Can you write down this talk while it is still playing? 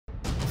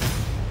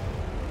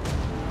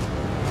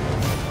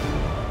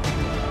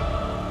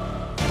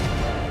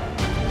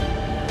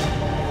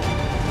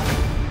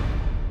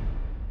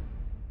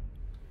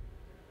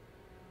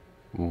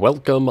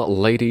Welcome,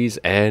 ladies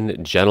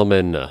and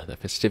gentlemen. The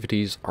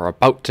festivities are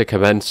about to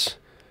commence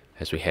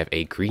as we have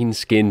a green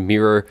skin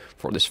mirror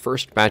for this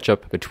first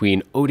matchup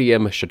between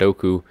ODM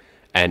Shidoku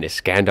and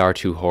Iskandar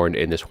Two-Horn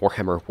in this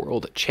Warhammer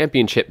World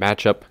Championship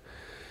matchup.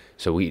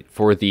 So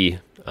for the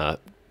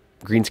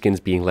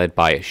greenskins being led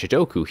by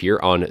Shidoku here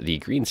on the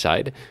green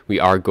side,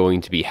 we are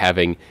going to be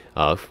having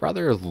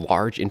rather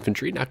large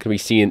infantry. Not going to be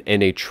seeing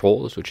NA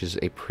trolls, which is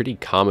a pretty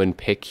common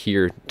pick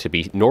here to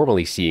be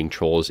normally seeing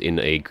trolls in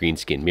a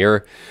greenskin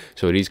mirror.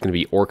 So it is going to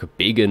be Orc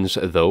Bagans,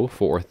 though,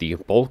 for the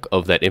bulk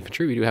of that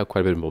infantry. We do have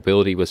quite a bit of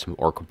mobility with some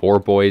Orc Boar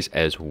Boys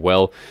as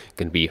well.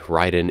 Going to be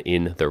riding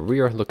in the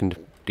rear, looking to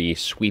be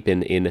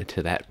sweeping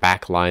into that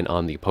back line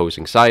on the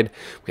opposing side.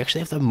 We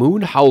actually have the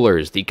Moon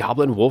Howlers, the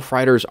Goblin Wolf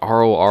Riders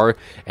ROR,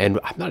 and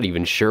I'm not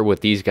even sure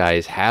what these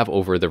guys have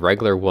over the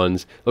regular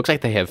ones. Looks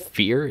like they have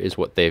Fear is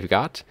what they've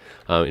got,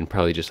 and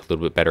probably just a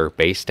little bit better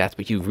base stats,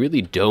 but you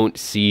really don't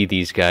see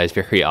these guys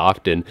very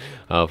often.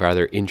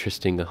 Rather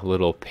interesting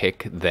little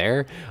pick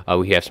there.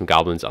 We have some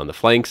Goblins on the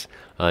flanks.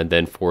 And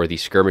then for the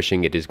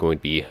skirmishing, it is going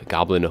to be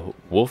Goblin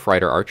Wolf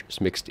Rider Archers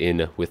mixed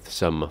in with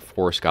some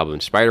Forest Goblin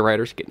Spider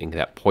Riders, getting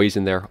that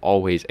poison there.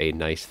 Always a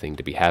nice thing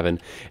to be having.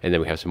 And then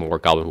we have some more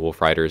Goblin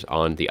Wolf Riders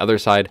on the other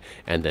side,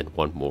 and then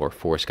one more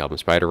Forest Goblin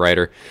Spider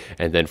Rider.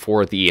 And then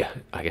for the,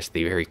 I guess,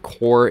 the very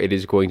core, it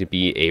is going to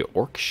be a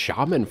Orc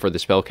Shaman for the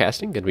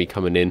spellcasting. Going to be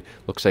coming in.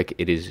 Looks like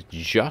it is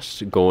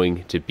just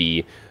going to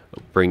be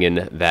bring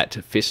in that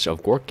Fists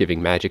of Gork,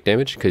 giving magic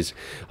damage, because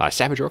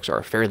Savage Orcs are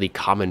a fairly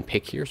common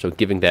pick here, so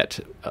giving that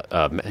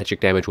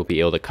magic damage will be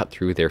able to cut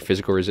through their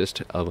physical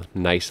resist a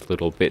nice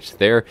little bit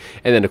there.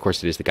 And then, of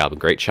course, it is the Goblin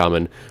Great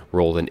Shaman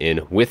rolling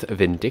in with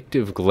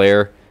Vindictive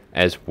Glare,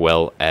 as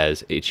well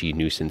as Itchy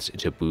Nuisance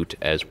to boot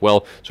as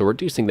well. So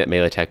reducing that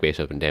melee attack base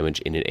weapon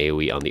damage in an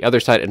AoE on the other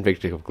side, and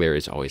Vindictive Glare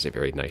is always a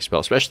very nice spell,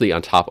 especially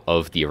on top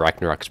of the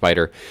Ragnarok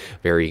Spider.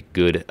 Very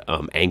good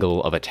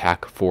angle of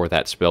attack for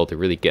that spell to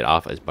really get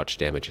off as much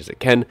damage as it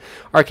can.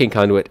 Arcane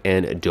Conduit,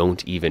 and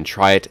don't even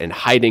try it. And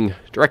hiding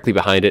directly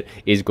behind it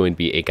is going to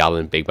be a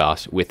Goblin Big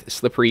Boss with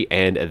Slippery,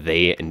 and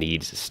they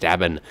need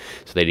Stabbin'.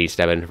 So they need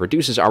Stabbin',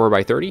 reduces armor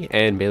by 30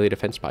 and melee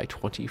defense by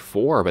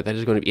 24, but that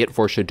is going to be it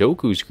for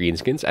Shidoku's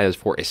greenskins. As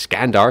for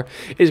Iskandar,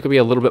 it is going to be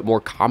a little bit more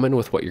common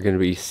with what you're going to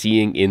be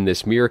seeing in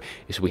this mirror.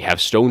 Is we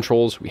have Stone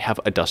Trolls, we have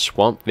a Dust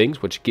Swamp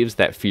Things, which gives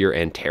that Fear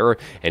and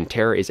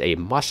Terror is a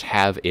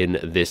must-have in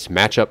this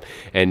matchup.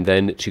 And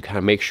then to kind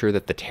of make sure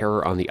that the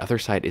Terror on the other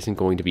side isn't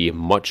going to be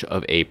much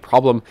of a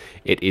problem,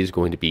 it is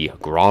going to be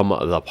Grom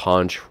the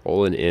Paunch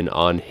rolling in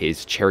on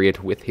his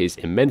chariot with his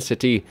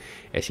Immensity,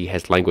 as he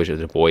has Language of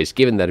the Boys,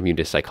 given that immune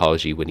to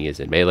psychology when he is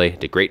in melee.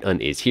 The Great Un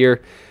is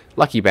here,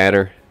 Lucky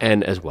Banner,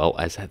 and as well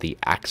as the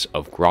Axe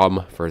of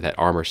Grom for that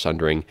armor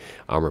sundering,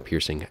 armor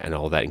piercing, and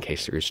all that in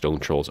case there is Stone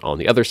Trolls on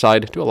the other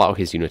side to allow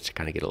his units to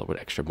kind of get a little bit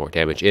extra more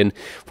damage in.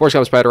 Forest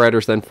Goblin Spider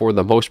Riders then for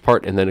the most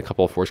part, and then a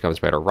couple of Forest Goblin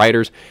Spider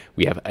Riders.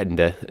 We have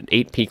an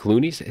 8 Peak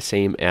Loonies,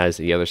 same as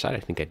the other side. I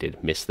think I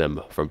did miss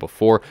them from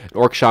before. An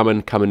Orc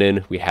Shaman coming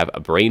in. We have a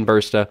Brain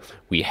Bursta.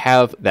 We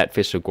have that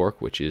Fist of Gork,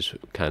 which is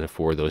kind of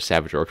for those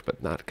Savage Orcs,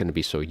 but not going to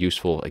be so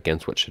useful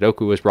against what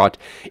Shidoku has brought.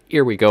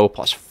 Here we go,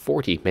 plus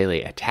 40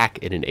 melee attack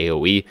in an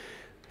AoE.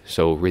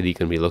 So really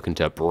going to be looking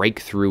to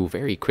break through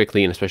very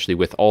quickly, and especially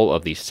with all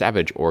of these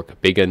Savage Orc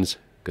Bigguns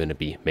going to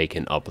be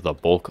making up the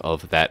bulk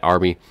of that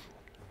army.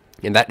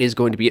 And that is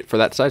going to be it for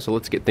that side, so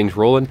let's get things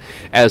rolling,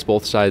 as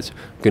both sides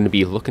are going to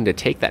be looking to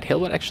take that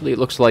hill. But actually, it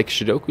looks like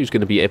Shidoku is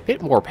going to be a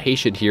bit more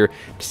patient here,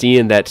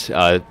 seeing that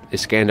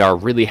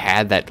Iskandar really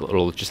had that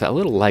little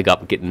leg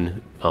up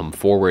getting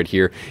forward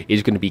here.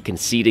 Is going to be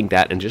conceding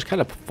that and just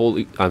kind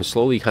of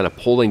slowly kind of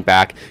pulling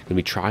back. Going to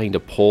be trying to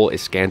pull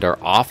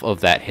Iskandar off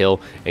of that hill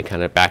and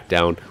kind of back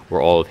down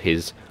where all of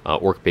his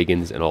Orc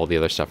Biggins and all the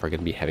other stuff are going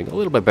to be having a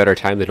little bit better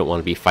time. They don't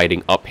want to be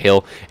fighting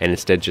uphill, and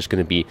instead just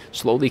going to be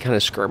slowly kind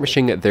of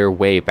skirmishing their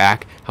way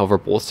back. However,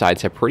 both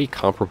sides have pretty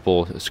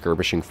comparable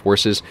skirmishing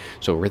forces,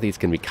 so really it's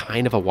going to be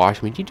kind of a wash.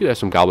 I mean, you do have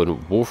some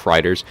Goblin Wolf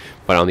Riders,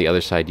 but on the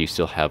other side you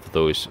still have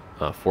those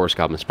Forest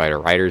Goblin Spider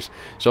Riders.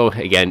 So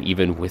again,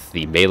 even with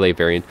the melee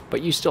variant,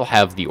 but you still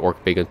have the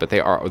Orc Biggins, but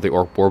they are the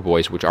Orc Boar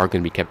Boys, which are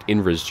going to be kept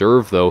in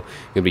reserve, though.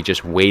 Going to be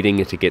just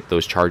waiting to get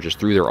those charges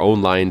through their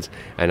own lines,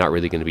 and not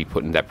really going to be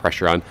putting that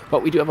pressure on.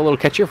 But we do have a little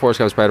catch here. Forest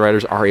Goblin Spider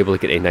Riders are able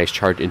to get a nice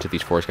charge into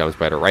these Forest Goblin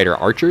Spider Rider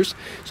Archers,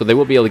 so they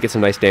will be able to get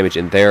some nice damage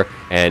in there,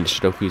 and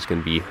Shidoku is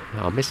going to be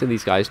missing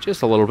these guys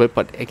just a little bit,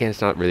 but again,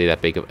 it's not really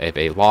that big of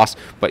a loss,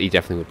 but he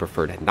definitely would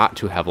prefer not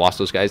to have lost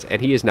those guys,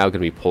 and he is now going to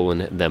be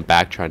pulling them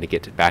back, trying to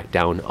get back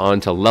down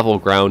onto level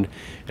ground.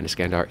 And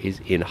Iskandar is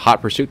in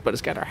hot pursuit, but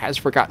Iskandar has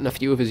forgotten a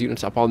few of his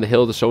units up on the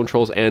hill. The Stone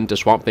Trolls and the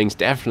Swamp Things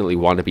definitely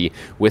want to be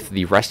with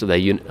the rest of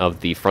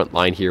the front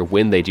line here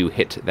when they do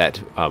hit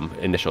that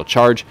initial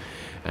charge.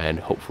 and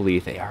hopefully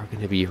they are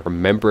going to be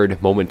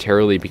remembered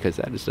momentarily, because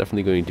that is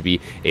definitely going to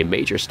be a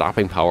major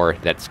stopping power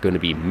that's going to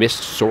be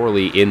missed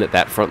sorely in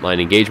that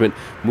frontline engagement.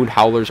 Moon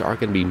Howlers are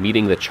going to be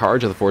meeting the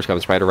charge of the Force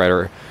Common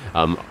Spider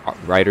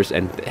Riders,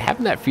 and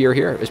having that fear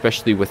here,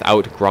 especially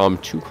without Grom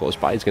too close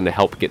by, is going to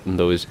help getting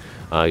those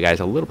guys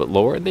a little bit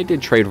lower, and they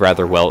did trade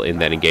rather well in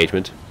that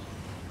engagement.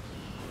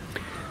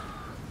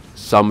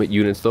 Some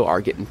units, though, are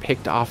getting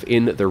picked off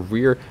in the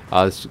rear.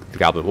 The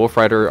Goblin Wolf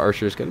Rider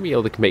Archer is going to be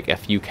able to make a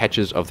few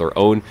catches of their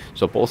own,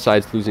 so both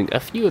sides losing a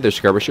few of their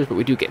skirmishers, but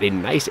we do get a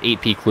nice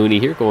 8p Clooney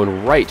here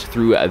going right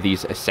through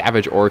these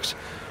Savage Orcs.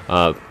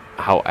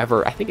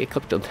 However, I think it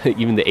clipped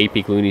even the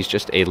AP Gloonies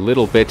just a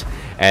little bit,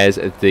 as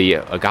the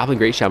Goblin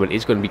Great Shaman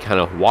is going to be kind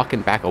of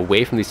walking back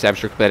away from these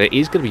Savage Orcs, but it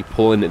is going to be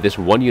pulling this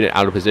one unit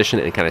out of position,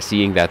 and kind of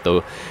seeing that,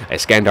 though,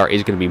 Iskandar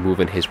is going to be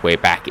moving his way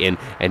back in,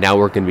 and now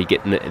we're going to be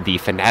getting the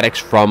Fanatics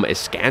from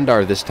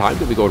Iskandar this time.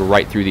 Going to be going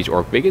right through these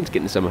Orc Biggins,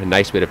 getting some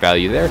nice bit of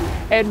value there,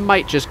 and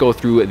might just go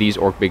through these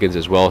Orc Biggins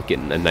as well,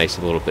 getting a nice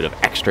little bit of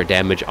extra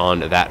damage on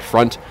that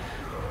front.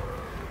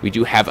 We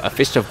do have a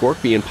Fist of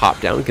Gork being popped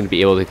down, going to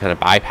be able to kind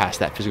of bypass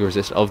that physical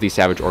resist of these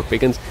Savage Orc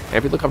Biggins. And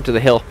if we look up to the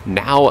hill,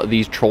 now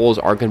these Trolls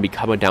are going to be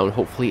coming down.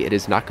 Hopefully it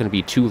is not going to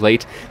be too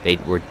late. They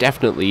were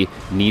definitely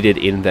needed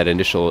in that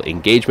initial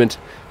engagement.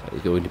 It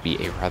was going to be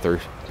a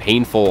rather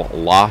painful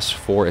loss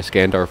for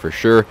Iskandar for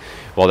sure.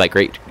 While that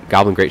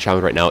Goblin Great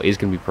Shaman right now is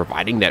going to be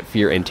providing that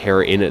fear and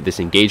terror in this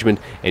engagement,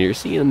 and you're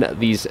seeing that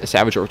these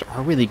Savage Orcs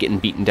are really getting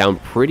beaten down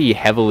pretty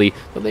heavily,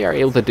 but they are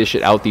able to dish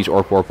it out. These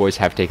Orc War Boys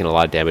have taken a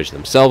lot of damage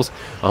themselves,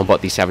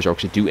 but these Savage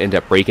Orcs do end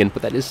up breaking,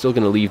 but that is still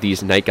going to leave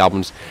these Night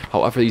Goblins.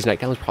 However, these Night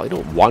Goblins probably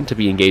don't want to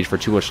be engaged for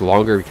too much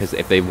longer, because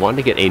if they want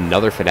to get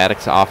another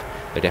Fanatics off,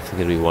 they're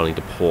definitely going to be wanting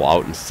to pull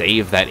out and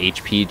save that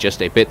HP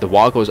just a bit. The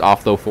wall goes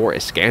off, though, for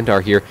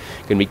Iskandar here.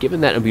 Going to be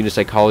given that immune to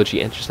psychology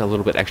and just a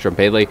little bit extra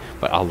melee,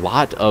 but a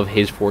lot of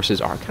his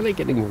forces are kind of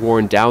getting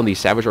worn down. These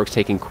Savage Orcs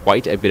taking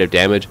quite a bit of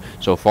damage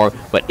so far,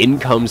 but in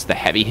comes the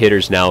heavy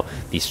hitters now.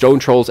 The Stone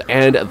Trolls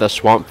and the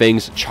Swamp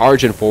Things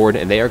charging forward,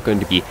 and they are going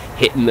to be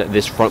hitting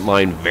this front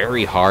line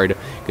very hard.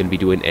 Going to be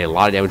doing a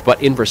lot of damage,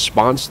 but in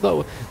response,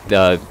 though,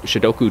 the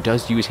Shidoku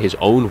does use his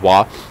own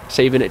Wa,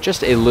 saving it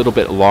just a little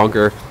bit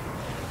longer.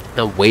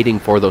 I'm waiting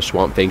for those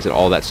Swamp Things and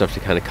all that stuff to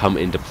kind of come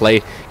into play.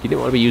 You didn't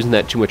want to be using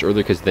that too much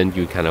earlier, because then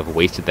you kind of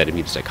wasted that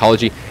immune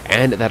psychology.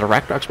 And that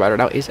Arachnarch Spider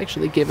now is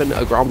actually giving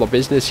a Grom the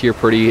business here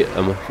pretty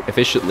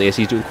efficiently, as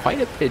he's doing quite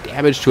a bit of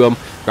damage to him.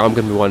 Grom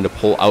going to be wanting to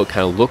pull out,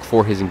 kind of look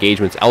for his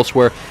engagements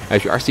elsewhere,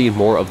 as you are seeing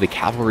more of the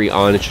cavalry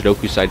on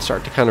Shidoku's side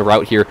start to kind of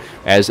rout here,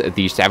 as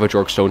the Savage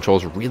Orc Stone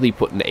Trolls really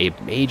putting a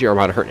major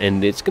amount of hurt,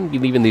 and it's going to be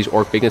leaving these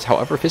Orc Biggins.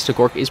 However, Fist of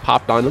Gork is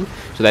popped on them,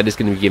 so that is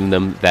going to be giving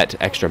them that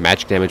extra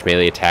magic damage,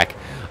 melee attack,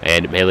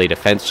 and melee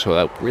defense, so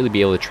that will really be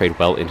able to trade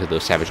well into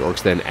those Savage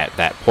Orcs then at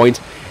that point.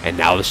 And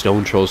now the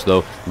Stone Trolls,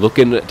 though,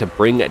 looking to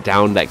bring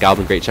down that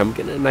Goblin Great Shaman,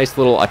 getting a nice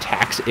little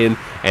attacks in,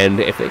 and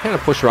if they kind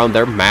of push around,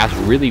 their mass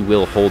really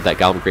will hold that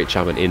Goblin Great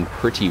Shaman in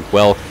pretty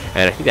well.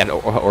 And I think that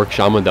Orc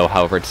Shaman, though,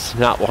 however, does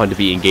not want to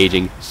be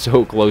engaging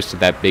so close to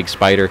that big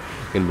spider.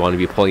 Going to want to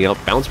be pulling out.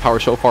 Bounce power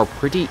so far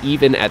pretty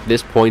even at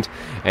this point,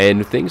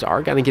 and things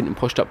are kind of getting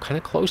pushed up kind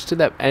of close to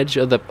that edge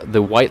of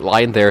the white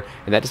line there,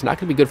 and that is not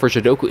going to be good for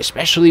Shidoku,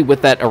 especially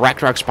with that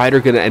Arachnarch Spider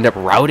going to end up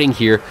routing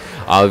here,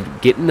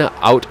 getting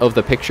out of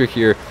the picture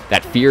here.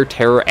 That fear,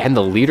 terror, and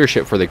the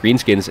leadership for the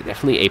Greenskins,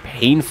 definitely a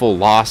painful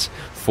loss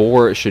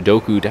for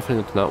Shidoku.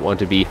 Definitely does not want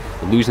to be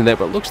losing that,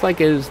 but it looks like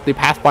the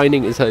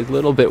pathfinding is a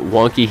little bit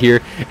wonky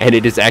here, and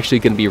it is actually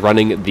going to be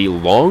running the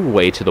long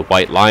way to the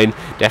white line.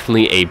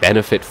 Definitely a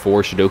benefit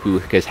for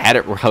Shidoku, because had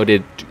it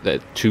routed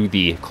to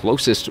the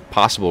closest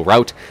possible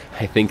route,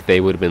 I think they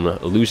would have been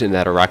losing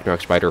that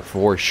Arachnarch Spider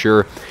for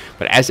sure.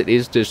 But as it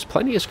is, there's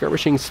plenty of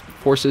skirmishing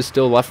forces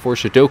still left for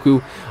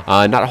Shidoku.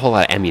 Not a whole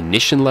lot of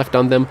ammunition left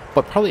on them,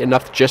 but probably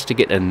enough just to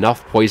get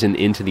enough poison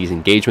into these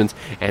engagements.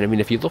 And I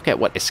mean, if you look at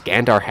what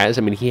Iskandar has,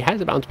 I mean, he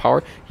has a bounce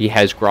power. He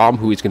has Grom,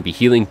 who is going to be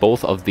healing.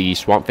 Both of the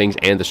Swamp Things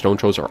and the Stone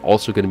Trolls are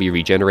also going to be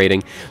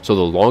regenerating. So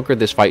the longer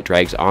this fight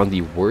drags on,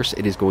 the worse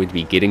it is going to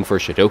be getting for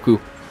Shidoku.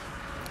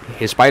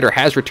 His Spider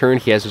has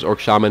returned, he has his Orc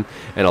Shaman,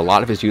 and a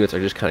lot of his units are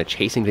just kind of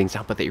chasing things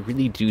down, but they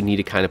really do need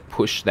to kind of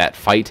push that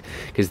fight,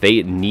 because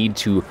they need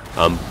to,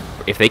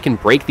 if they can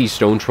break these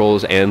Stone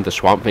Trolls and the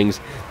Swamp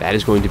Things, that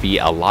is going to be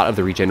a lot of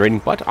the regenerating.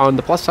 But on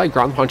the plus side,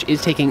 Ground Punch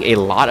is taking a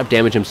lot of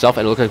damage himself,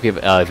 and it looks like we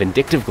have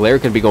Vindictive Glare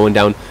going to be going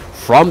down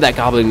from that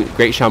Goblin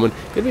Great Shaman.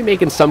 Going to be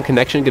making some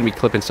connection, going to be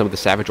clipping some of the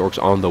Savage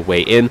Orcs on the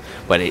way in,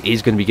 but it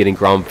is going to be getting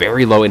Grom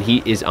very low, and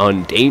he is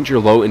on danger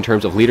low in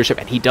terms of leadership,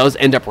 and he does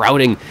end up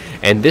routing.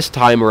 And this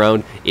time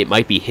around, it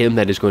might be him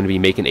that is going to be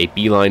making a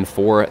beeline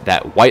for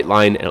that white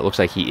line, and it looks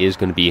like he is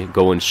going to be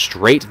going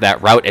straight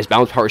that route, as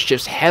Balance Power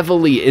shifts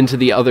heavily into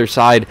the other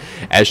side,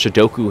 as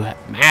Shidoku,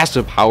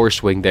 massive power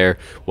swing there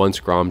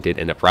once Grom did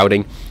end up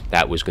routing.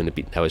 That was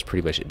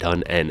pretty much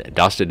done and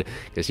dusted,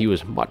 because he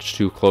was much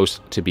too close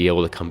to be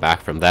able to come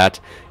back from that,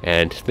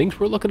 and things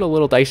were looking a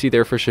little dicey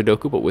there for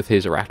Shidoku, but with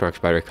his Arachnarch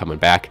Spider coming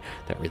back,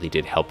 that really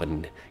did help,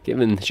 and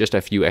given just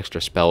a few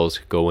extra spells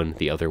going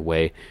the other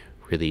way,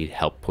 really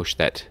help push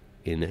that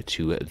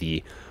into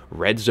the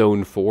red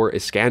zone for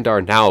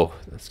Iskandar. Now,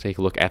 let's take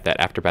a look at that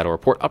after battle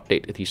report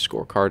update, the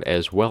scorecard,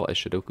 as well as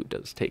Shidoku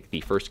does take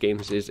the first game.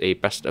 This is a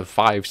best of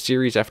 5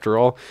 series after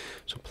all,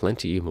 so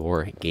plenty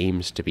more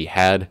games to be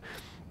had.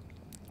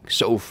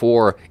 So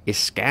for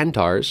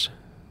Iskandar's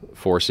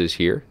forces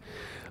here,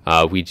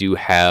 we do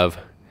have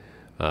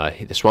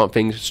the Swamp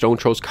Thing Stone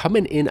Trolls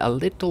coming in a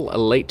little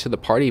late to the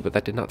party, but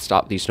that did not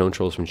stop these Stone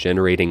Trolls from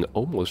generating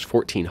almost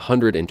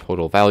 1,400 in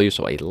total value,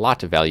 so a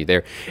lot of value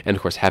there. And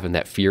of course, having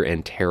that Fear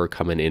and Terror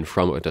coming in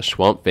from the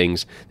Swamp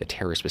Things, the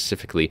Terror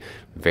specifically,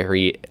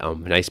 very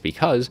nice,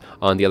 because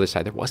on the other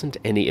side there wasn't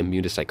any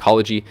immune to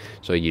psychology,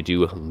 so you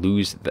do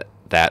lose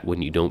that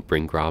when you don't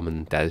bring Grom,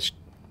 and that is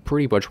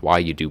pretty much why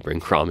you do bring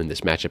Grom in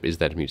this matchup, is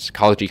that immune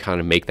psychology,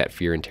 kind of make that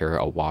Fear and Terror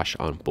a wash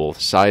on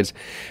both sides.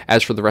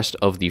 As for the rest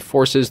of the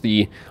forces,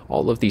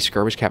 all of the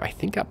skirmish cap, I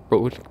think, got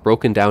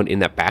broken down in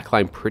that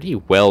backline pretty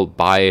well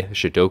by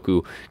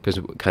Shidoku, because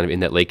kind of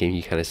in that late game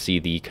you kind of see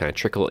the kind of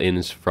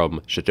trickle-ins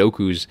from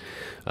Shidoku's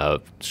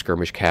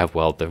skirmish cap,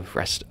 while the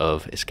rest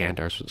of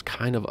Iskandar's was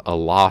kind of a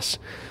loss.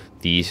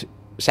 The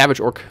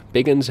Savage Orc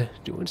Biggins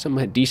doing some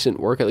decent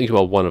work, at least.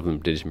 Well, one of them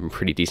did some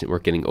pretty decent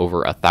work, getting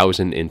over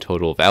 1,000 in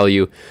total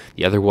value.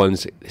 The other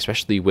ones,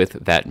 especially with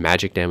that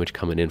magic damage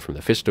coming in from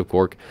the Fist of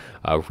Gork,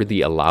 really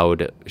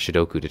allowed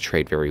Shidoku to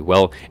trade very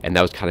well, and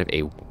that was kind of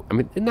I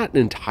mean, not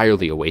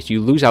entirely a waste.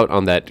 You lose out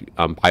on that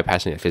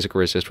bypassing that physical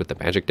resist with the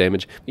magic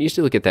damage, but you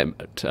still get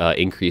that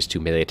increase to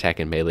melee attack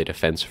and melee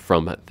defense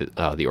from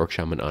the Orc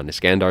Shaman on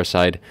Iskandar's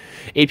side.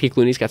 AP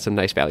Clooney's got some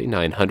nice value,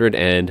 900,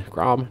 and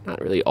Grom,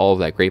 not really all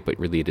that great, but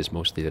really it is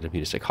mostly that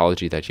immune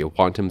psychology that you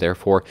want him there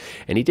for.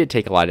 And he did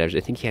take a lot of damage. I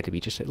think he had to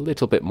be just a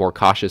little bit more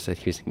cautious, that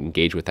he was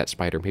engaged with that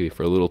spider maybe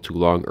for a little too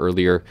long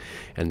earlier,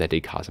 and that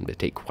did cause him to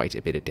take quite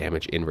a bit of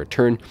damage in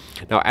return.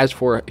 Now, as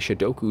for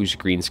Shidoku's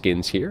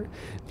greenskins here,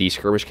 the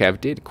skirmish cav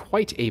did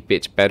quite a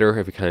bit better.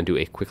 If we kind of do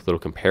a quick little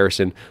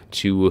comparison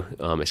to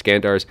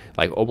Iskandar's,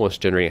 like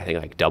almost generating, I think,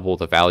 like double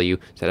the value.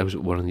 So that was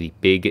one of the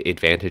big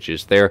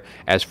advantages there.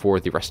 As for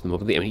the rest of the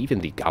mobility, I mean, even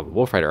the Goblin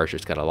Wolfrider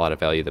archers got a lot of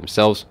value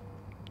themselves.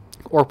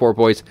 Orc Boar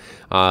Boys,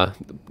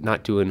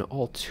 not doing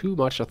all too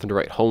much, nothing to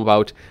write home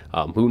about.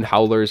 Moon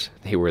Howlers,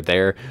 they were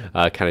there,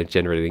 kind of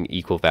generating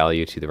equal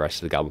value to the rest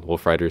of the Goblin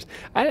Wolf Riders.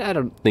 I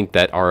don't think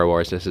that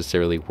ROR is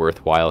necessarily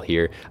worthwhile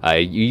here.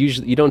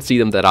 You don't see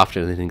them that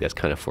often, and I think that's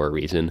kind of for a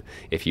reason.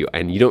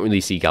 And you don't really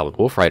see Goblin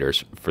Wolf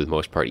Riders for the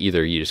most part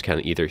either. You just kind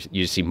of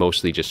you see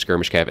mostly just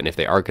skirmish cav, and if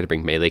they are going to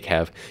bring melee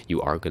cav,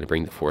 you are going to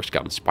bring the Forest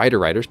Goblin Spider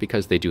Riders,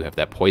 because they do have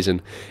that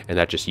poison, and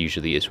that just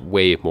usually is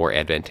way more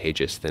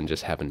advantageous than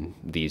just having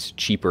these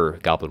cheaper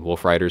Goblin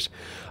Wolf Riders.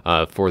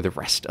 For the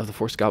rest of the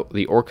Force,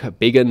 the Orc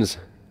Biggins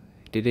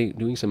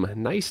doing some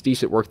nice,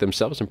 decent work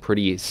themselves, some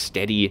pretty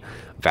steady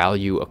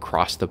value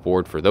across the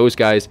board for those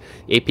guys.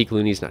 AP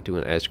Clooney's not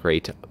doing as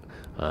great.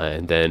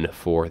 And then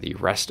for the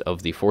rest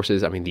of the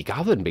forces, I mean, the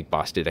Goblin Big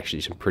Boss did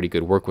actually some pretty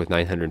good work with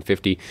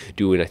 950,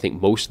 doing, I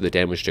think, most of the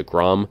damage to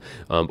Grom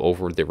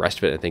over the rest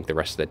of it. I think the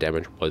rest of the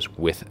damage was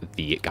with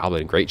the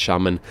Goblin Great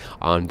Shaman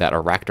on that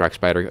Arachnorak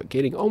Spider,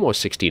 getting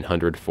almost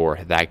 1,600 for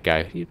that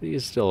guy. He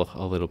is still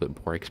a little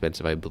bit more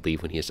expensive, I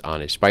believe, when he is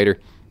on his Spider.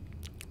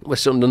 With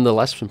some,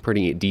 nonetheless, some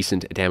pretty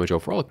decent damage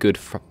overall. Good,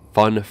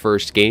 fun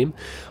first game.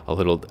 A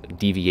little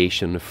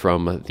deviation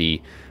from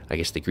the, I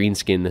guess, the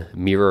greenskin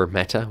mirror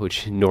meta,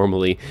 which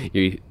normally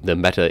the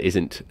meta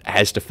isn't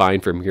as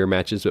defined for mirror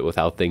matches, but with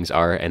how things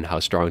are and how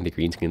strong the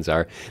greenskins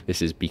are,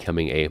 this is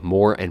becoming a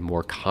more and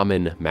more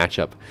common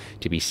matchup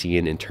to be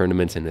seen in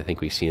tournaments, and I think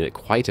we've seen it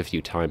quite a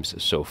few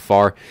times so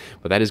far.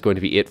 But that is going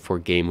to be it for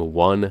Game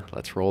 1.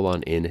 Let's roll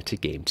on into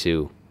Game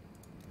 2.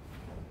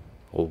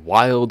 A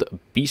wild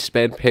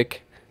Beastman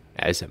pick,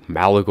 as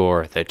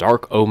Malagor, the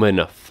Dark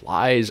Omen,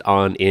 flies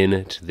on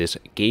in to this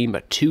Game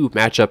 2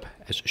 matchup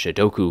as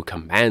Shidoku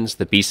commands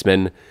the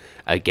Beastmen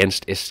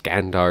against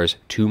Iskandar's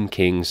Tomb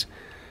Kings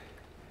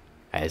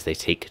as they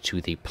take to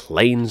the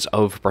plains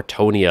of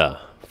Bretonia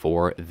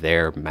for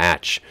their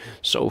match.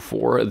 So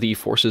for the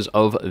forces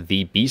of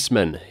the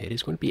Beastmen, it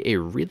is going to be a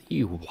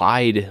really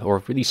wide,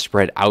 or really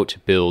spread out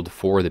build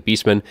for the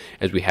Beastmen,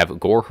 as we have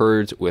Gore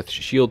Herds with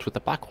shields with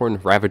the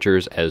Blackhorn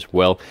Ravagers as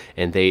well,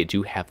 and they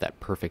do have that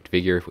perfect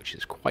vigor, which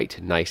is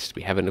quite nice to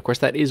be having. Of course,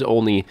 that is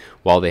only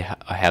while they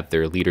have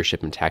their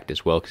leadership intact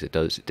as well, because it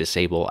does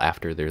disable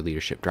after their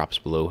leadership drops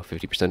below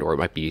 50%, or it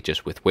might be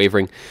just with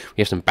wavering.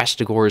 We have some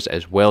Bestigors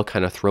as well,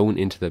 kind of thrown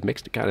into the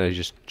mix to kind of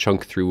just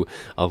chunk through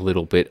a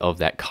little bit of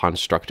that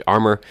construct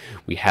armor.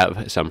 We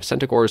have some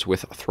Centaurs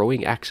with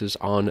throwing axes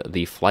on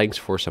the flanks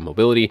for some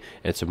mobility,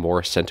 and some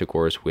more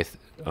Centaurs with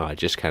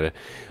just kind of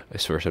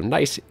for some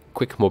nice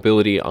quick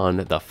mobility on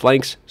the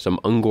flanks, some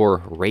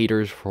Ungor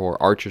Raiders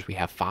for archers. We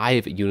have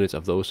 5 units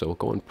of those, so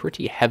going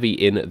pretty heavy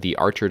in the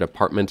archer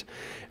department,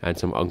 and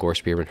some Ungor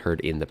Spearmen herd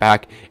in the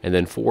back. And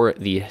then for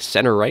the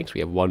center ranks, we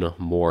have 1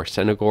 more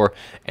Senegor,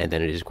 and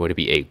then it is going to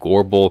be a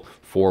Gorbel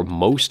for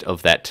most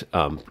of that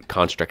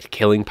construct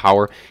killing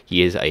power.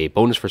 He is a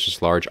bonus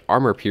versus large,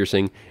 armor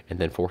piercing, and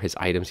then for his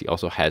items he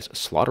also has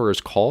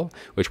Slaughterer's Call,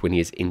 which when he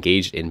is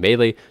engaged in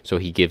melee, so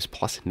he gives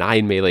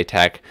 +9 melee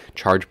attack,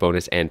 charge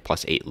bonus, and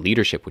 +8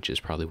 leadership, which is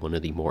probably one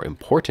of the more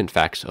important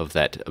facts of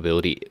that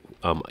ability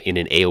in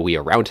an AoE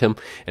around him,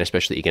 and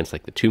especially against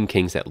like the Tomb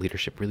Kings, that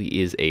leadership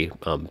really is a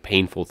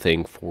painful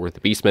thing for the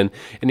Beastmen.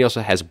 And he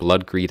also has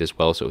Blood Greed as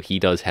well, so he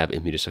does have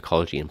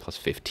Immunopsychology and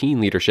 +15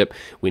 leadership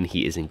when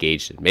he is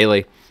engaged in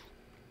melee.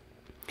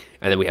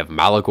 And then we have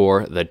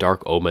Malagor, the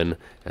Dark Omen,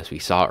 as we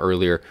saw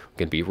earlier. We're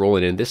going to be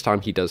rolling in. This time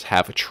he does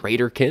have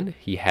Traderkin.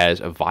 He has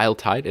a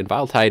Viletide, and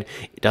Viletide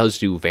does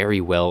do very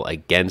well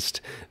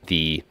against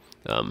the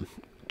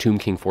Tomb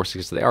King forces,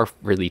 because they are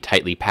really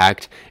tightly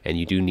packed, and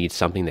you do need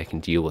something that can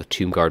deal with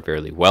Tomb Guard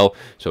fairly well.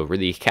 So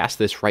really cast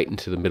this right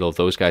into the middle of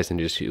those guys, and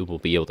you will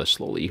be able to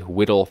slowly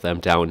whittle them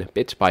down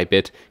bit by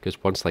bit,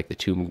 because once like the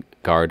Tomb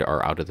Guard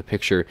are out of the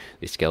picture,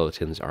 the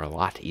skeletons are a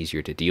lot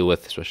easier to deal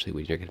with, especially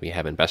when you're going to be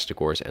having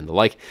Bestigors and the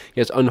like.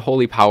 He has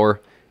Unholy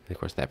Power, and of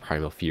course that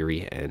Primal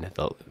Fury, and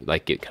the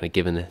like, kind of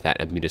given that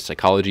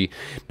Immunopsychology.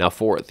 Now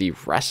for the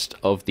rest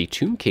of the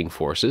Tomb King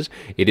forces,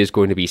 it is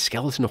going to be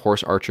Skeleton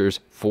Horse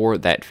Archers for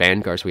that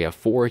Vanguard. So we have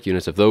 4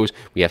 units of those.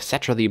 We have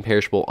Cetra the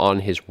Imperishable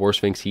on his War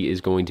Sphinx. He is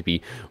going to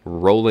be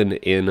rolling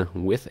in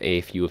with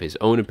a few of his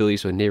own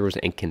abilities, so Nero's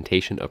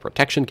Incantation of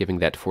Protection, giving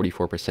that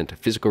 44%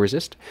 physical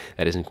resist.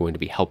 That isn't going to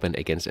be helping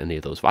against any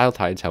of those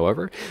Viletides,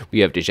 however.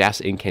 We have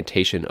Dejaz's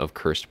Incantation of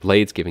Cursed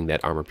Blades, giving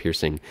that armor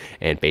piercing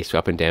and base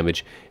weapon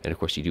damage, and of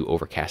course you do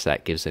overcast.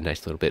 That gives a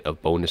nice little bit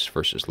of bonus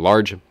versus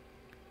large.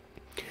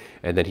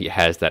 And then he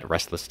has that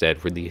Restless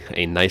Dead, really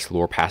a nice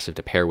lore passive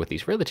to pair with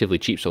these relatively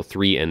cheap, so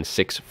 3 and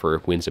 6 for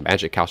Winds of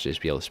Magic costs, just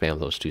be able to spam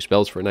those 2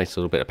 spells for a nice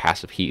little bit of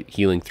passive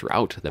healing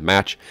throughout the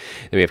match.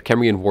 Then we have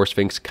Kemrian War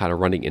Sphinx kind of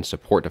running in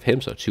support of him,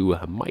 so 2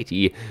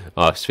 mighty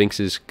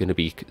Sphinxes going to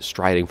be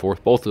striding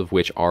forth, both of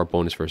which are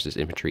bonus versus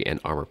infantry and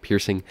armor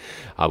piercing.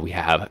 We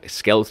have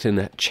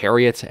Skeleton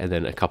Chariots, and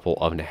then a couple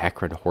of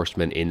Nehekran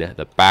Horsemen in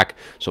the back,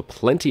 so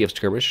plenty of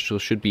skirmish, so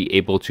should be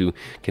able to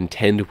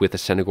contend with the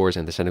Senegors,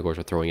 and the Senegors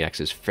are throwing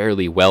axes fairly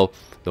well,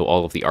 though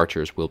all of the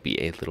archers will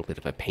be a little bit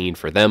of a pain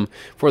for them.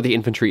 For the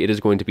infantry, it is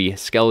going to be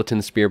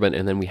Skeleton Spearmen,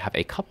 and then we have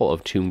a couple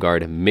of Tomb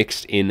Guard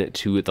mixed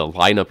into the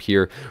lineup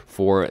here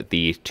for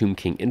the Tomb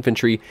King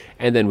infantry,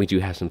 and then we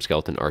do have some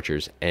Skeleton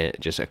Archers and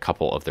just a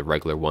couple of the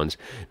regular ones.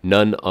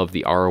 None of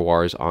the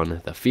RORs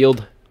on the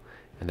field.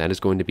 And that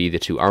is going to be the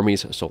 2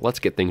 armies. So let's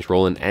get things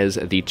rolling, as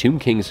the Tomb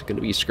Kings are going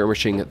to be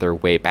skirmishing their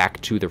way back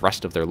to the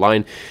rest of their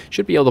line.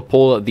 Should be able to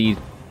pull the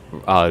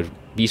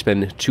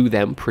Beastmen to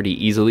them pretty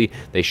easily.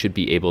 They should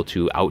be able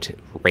to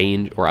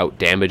outrange or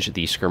outdamage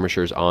the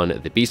skirmishers on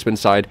the Beastmen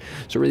side.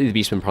 So really the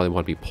Beastmen probably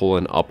want to be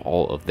pulling up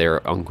all of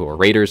their Ungor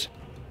Raiders,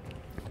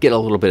 get a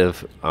little bit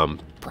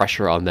of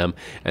pressure on them,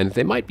 and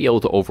they might be able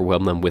to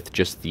overwhelm them with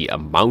just the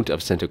amount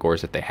of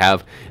Centaurs that they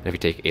have. And if you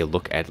take a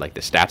look at like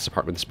the stats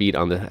department, the speed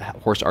on the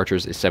Horse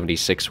Archers is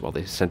 76, while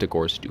the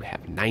Centaurs do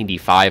have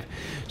 95,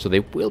 so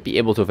they will be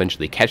able to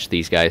eventually catch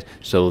these guys.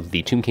 So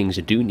the Tomb Kings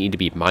do need to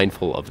be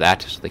mindful of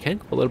that, so they can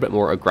go a little bit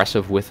more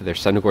aggressive with their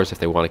Centaurs if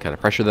they want to kind of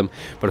pressure them.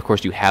 But of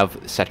course you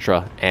have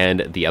Cetra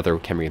and the other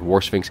Kemrian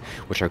War Sphinx,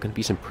 which are going to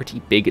be some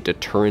pretty big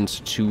deterrents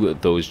to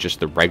those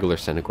just the regular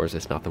Centaurs.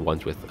 It's not the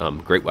ones with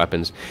great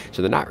weapons,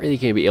 so they're not really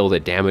going to be able to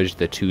damage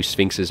the 2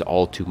 Sphinxes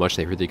all too much.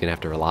 They're really going to have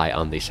to rely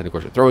on the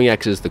Centaurs with throwing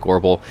axes, the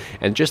Gorbel,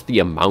 and just the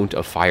amount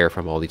of fire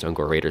from all these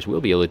Ungor Raiders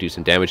will be able to do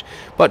some damage.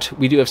 But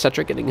we do have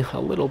Cetra getting a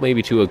little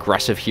maybe too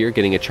aggressive here,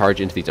 getting a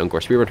charge into these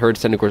Ungor Spearmen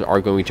herds. Centaurs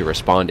are going to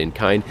respond in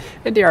kind,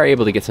 and they are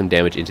able to get some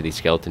damage into these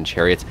Skeleton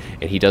Chariots,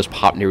 and he does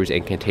pop Neru's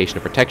Incantation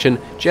of Protection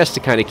just to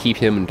kind of keep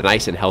him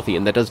nice and healthy,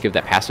 and that does give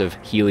that passive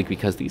healing,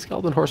 because these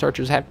Skeleton Horse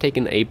Archers have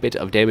taken a bit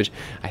of damage.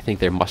 I think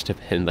there must have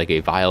been like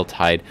a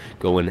Viletide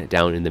going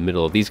down in the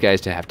middle of these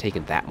guys to have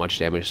taken that much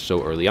damage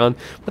so early on,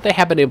 but they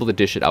have been able to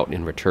dish it out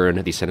in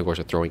return. The Centaurs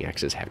with throwing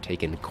axes have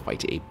taken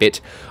quite a bit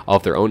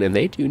of their own, and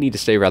they do need to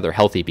stay rather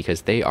healthy,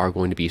 because they are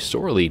going to be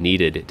sorely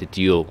needed to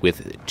deal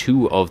with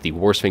 2 of the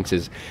War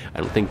Sphinxes.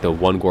 I don't think the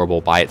 1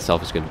 Gorbel by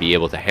itself is going to be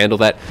able to handle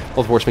that.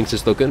 Both War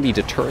Sphinxes, though, going to be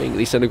deterring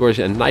the Centaurs.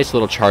 A nice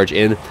little charge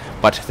in,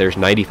 but there's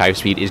 95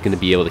 speed is going to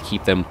be able to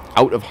keep them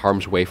out of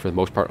harm's way for the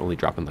most part, only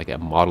dropping like a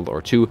model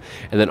or 2.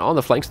 And then on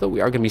the flanks, though, we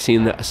are going to be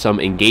seeing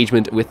some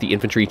engagement with the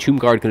infantry. Tomb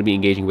Guard going to be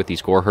engaging with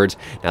these Gore Herds.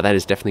 Now that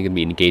is definitely going to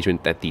be an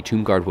engagement that the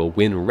Tomb Guard will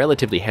win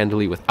relatively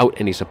handily without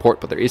any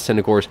support, but there is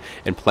Senegors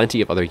and plenty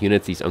of other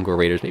units. These Ungor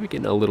Raiders maybe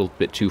getting a little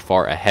bit too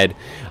far ahead,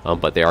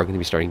 but they are going to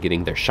be starting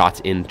getting their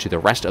shots into the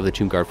rest of the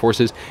Tomb Guard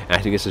forces, and I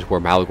think this is where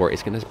Malagor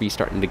is going to be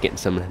starting to get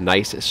some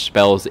nice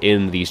spells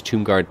in. These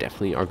Tomb Guard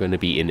definitely are going to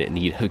be in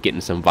need of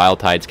getting some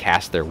Viletides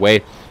cast their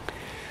way.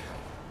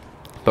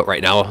 But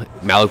right now,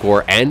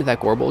 Malagor and that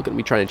Gorbel are going to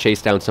be trying to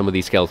chase down some of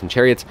these skeleton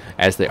chariots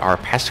as they are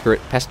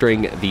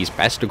pestering these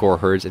Bestigor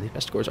herds. And the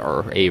Bestigors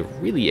are a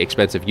really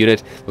expensive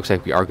unit. Looks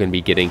like we are going to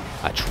be getting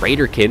a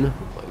Traderkin,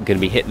 going to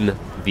be hitting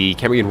the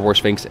Cambrian War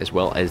Sphinx as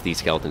well as the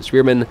Skeleton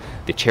Spearmen.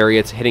 The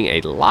chariots hitting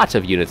a lot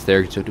of units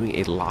there, so doing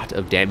a lot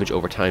of damage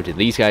over time to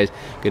these guys.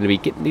 Going to be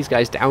getting these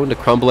guys down to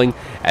crumbling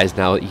as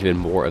now even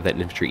more of that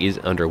infantry is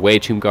underway.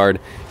 Tomb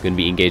Guard going to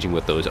be engaging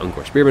with those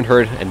Ungor Spearmen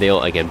herd, and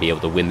they'll again be able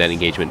to win that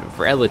engagement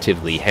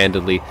relatively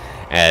handily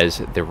as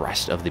the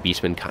rest of the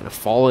Beastmen kind of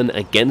fallen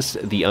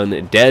against the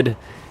undead.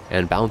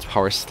 And balance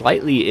power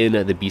slightly in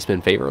the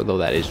Beastmen favor, although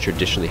that is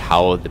traditionally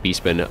how the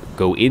Beastmen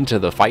go into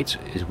the fights,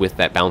 is with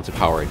that balance of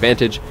power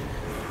advantage.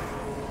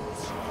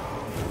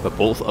 But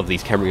both of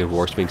these Cambrian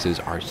War Sphinxes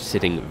are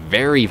sitting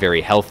very,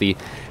 very healthy.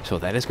 So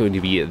that is going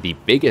to be the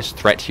biggest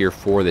threat here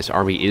for this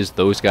army, is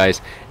those guys,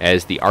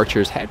 as the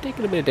archers have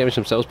taken a bit of damage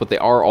themselves, but they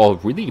are all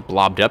really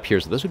blobbed up here.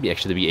 So this would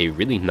actually be a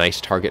really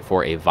nice target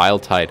for a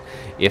Viletide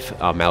if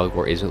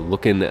Malagor is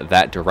looking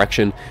that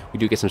direction. We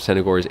do get some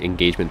Senegor's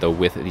engagement, though,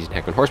 with these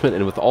Necron Horsemen,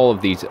 and with all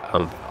of these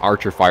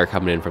archer fire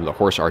coming in from the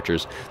horse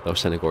archers, those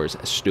Senegors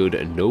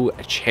stood no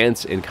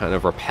chance in kind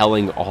of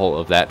repelling all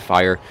of that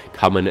fire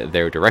coming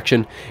their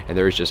direction. And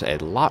there is just a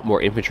lot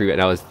more infantry right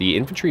now, as the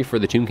infantry for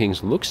the Tomb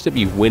Kings looks to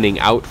be winning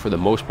out for the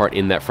most part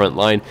in that front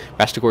line.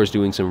 Bestigor is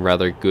doing some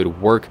rather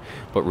good work,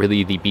 but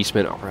really the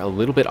Beastmen are a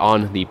little bit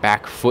on the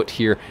back foot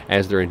here,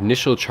 as their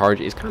initial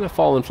charge is kind of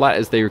falling flat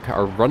as they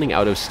are running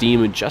out of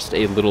steam just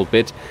a little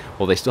bit.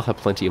 While they still have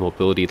plenty of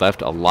mobility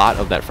left, a lot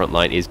of that front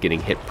line is getting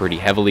hit pretty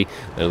heavily.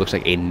 And it looks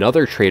like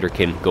another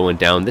Traderkin going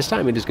down. This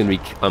time it is going to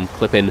be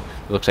clipping,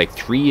 it looks like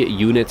 3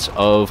 units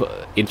of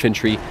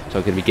infantry, so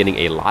I'm going to be getting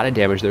a lot of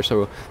damage there.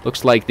 So it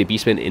looks like the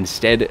Beastmen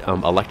instead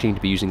electing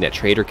to be using that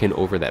Traderkin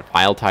over that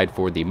Viletide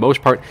for the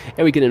most part.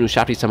 And we get a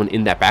Nushati summon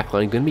in that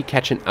backline, going to be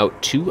catching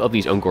out 2 of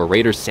these Ungor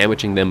Raiders,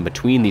 sandwiching them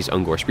between these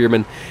Ungor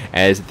Spearmen,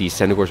 as the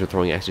Senegors are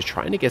throwing axes,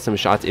 trying to get some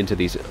shots into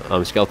these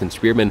Skeleton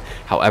Spearmen.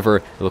 However,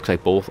 it looks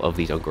like both of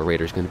these Ungor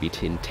Raiders are going to be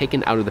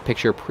taken out of the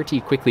picture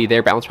pretty quickly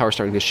there. Balance power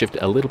starting to shift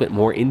a little bit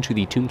more into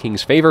the Tomb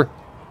King's favor,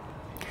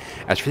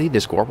 as really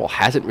this Gorbel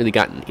hasn't really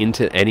gotten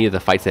into any of the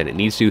fights that it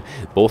needs to.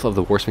 Both of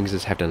the War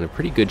Sphinxes have done a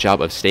pretty good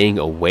job of staying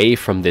away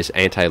from this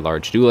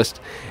anti-large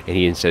duelist, and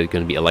he instead is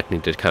going to be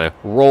electing to kind of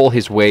roll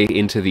his way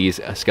into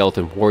these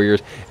skeleton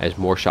warriors as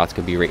more shots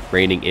can be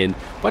raining in.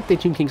 But the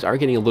Tomb Kings are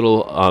getting a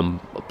little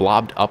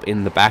blobbed up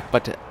in the back,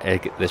 but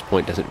at this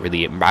point doesn't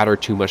really matter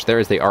too much there,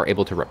 as they are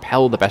able to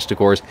repel the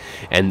Bestigors,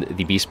 and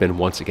the Beastmen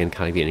once again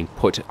kind of getting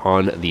put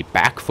on the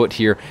back foot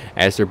here,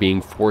 as they're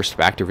being forced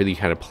back to really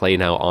kind of play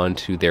now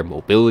onto their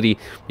mobility,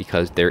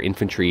 because their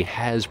infantry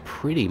has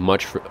pretty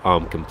much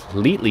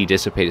completely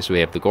dissipated. So we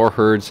have the Gore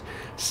herds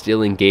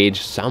still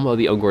engaged, some of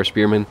the Ungor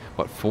Spearmen,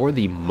 but for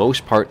the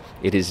most part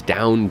it is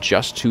down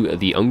just to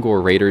the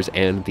Ungor Raiders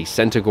and the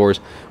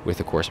Centigors, with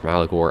of course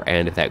Malagor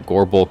and that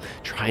Gorbel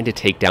trying to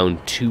take down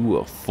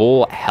 2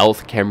 full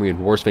health Cambrian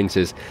War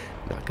Sphinxes.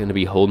 Not going to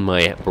be holding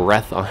my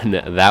breath on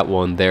that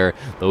one there.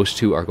 Those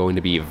 2 are going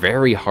to be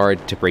very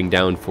hard to bring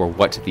down for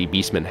what the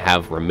Beastmen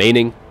have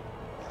remaining.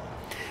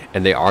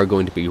 And they are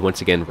going to be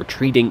once again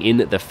retreating in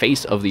the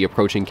face of the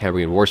approaching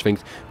Cambrian War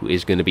Sphinx, who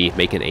is going to be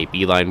making a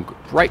beeline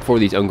right for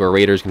these Ungor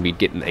Raiders. Going to be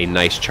getting a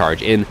nice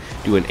charge in,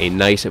 doing a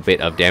nice bit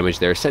of damage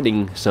there,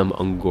 sending some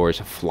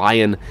Ungors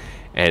flying.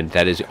 And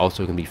that is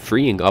also going to be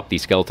freeing up the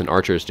skeleton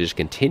archers to just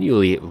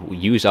continually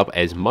use up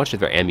as much of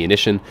their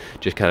ammunition,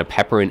 just kind of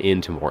peppering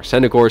into more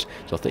Senegors.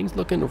 So things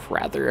looking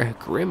rather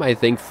grim, I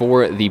think,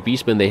 for the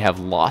Beastmen. They have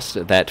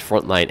lost that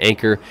frontline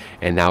anchor,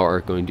 and now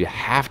are going to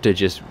have to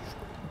just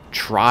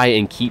try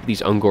and keep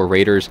these Ungor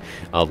Raiders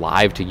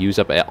alive to use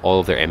up all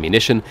of their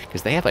ammunition,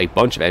 because they have a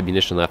bunch of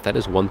ammunition left. That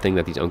is one thing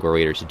that these Ungor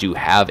Raiders do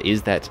have,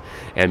 is that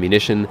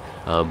ammunition,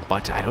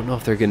 but I don't know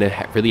if they're going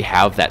to really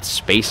have that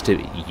space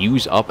to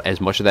use up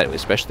as much of that,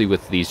 especially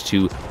with these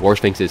 2 War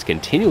Sphinxes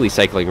continually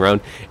cycling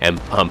around and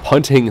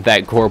punting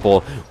that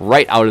Gorbel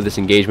right out of this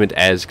engagement,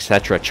 as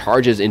Cetra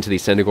charges into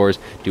these Senegors,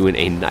 doing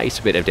a nice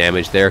bit of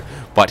damage there.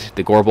 But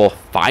the Gorbel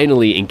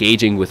finally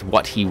engaging with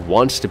what he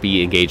wants to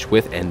be engaged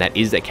with, and that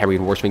is that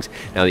Cambrian War Sphinx.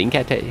 Now, the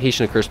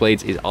incantation of Curse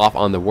Blades is off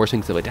on the War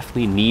Sphinx, so it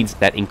definitely needs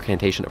that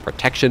incantation of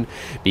protection,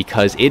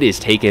 because it is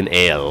taking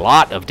a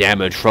lot of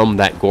damage from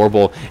that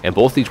Gorbel, and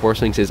both these War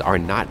Sphinxes are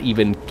not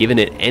even giving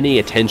it any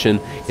attention,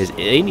 because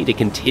they need to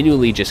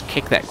continually just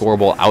kick that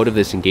Gorbel out of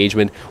this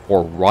engagement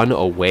or run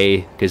away,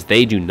 because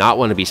they do not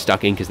want to be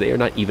stuck in, because they are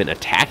not even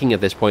attacking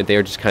at this point. They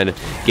are just kind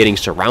of getting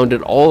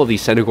surrounded. All of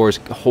these Senegors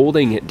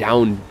holding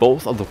down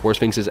both of the War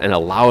Sphinxes and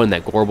allowing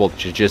that Gorbel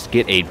to just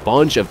get a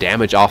bunch of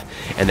damage off,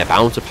 and the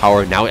balance of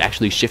power now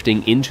actually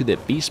shifting into the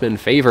Beastmen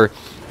favor,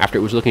 after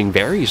it was looking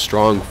very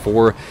strong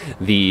for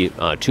the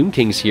Tomb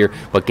Kings here,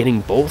 but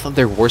getting both of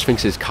their War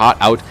Sphinxes caught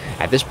out.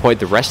 At this point,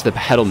 the rest of the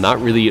battle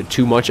not really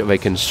too much of a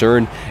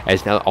concern,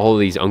 as now all of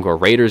these Ungor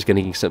Raiders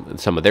getting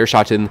some of their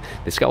shots in,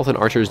 the Skeleton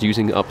Archers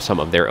using up some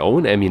of their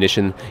own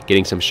ammunition,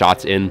 getting some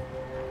shots in.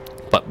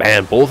 But but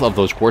man, both of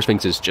those War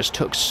Sphinxes just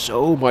took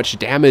so much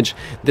damage.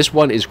 This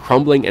one is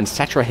crumbling, and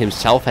Cetra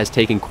himself has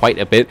taken quite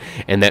a bit,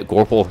 and that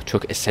Gorbel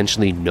took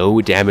essentially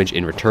no damage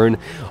in return.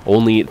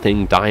 Only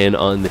thing dying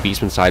on the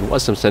Beastman side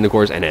was some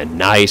Centaurs, and a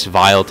nice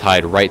Vile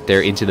Tide right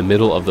there into the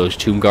middle of those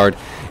Tomb Guard,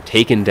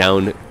 taken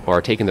down,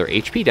 or taking their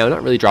HP down,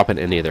 not really dropping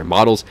any of their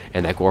models,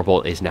 and that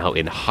Gorbel is now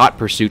in hot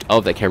pursuit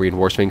of that Cambrian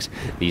War Sphinx.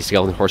 The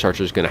Skeleton Horse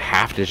Archer is going to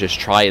have to just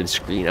try and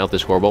screen out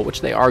this Gorbel,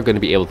 which they are going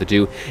to be able to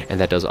do, and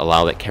that does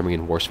allow that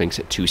Cambrian War Sphinx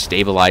to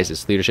stabilize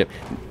its leadership.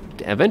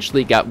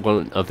 Eventually got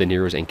one of the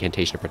Nero's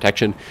Incantation of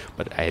Protection,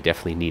 but I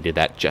definitely needed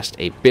that just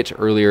a bit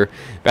earlier.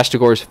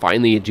 Vestigors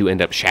finally do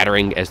end up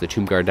shattering, as the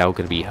Tomb Guard now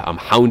going to be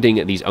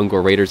hounding these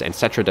Ungor Raiders, and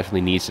Cetra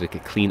definitely needs to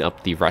clean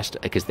up the rest,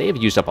 because they have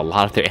used up a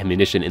lot of their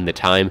ammunition in the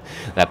time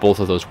that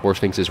both of those War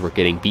Sphinxes were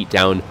getting beat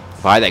down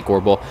by that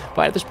Gorbel.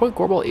 But at this point,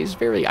 Gorbel is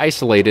very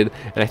isolated,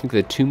 and I think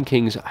the Tomb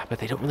Kings, but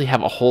they don't really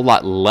have a whole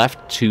lot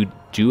left to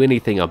do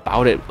anything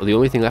about it. The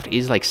only thing left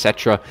is like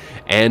Cetra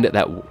and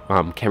that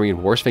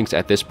Cambrian War Sphinx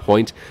at this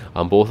point.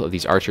 Both of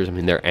these archers, I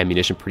mean, their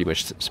ammunition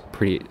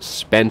pretty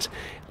spent.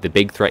 The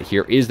big threat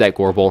here is that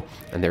Gorbel,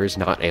 and there is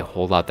not a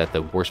whole lot that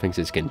the War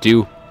Sphinxes can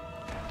do.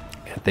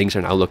 Things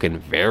are now looking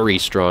very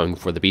strong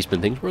for the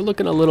Beastmen. Things were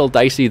looking a little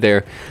dicey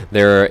there.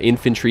 Their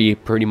infantry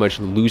pretty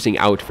much losing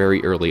out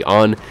very early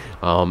on,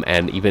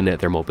 and even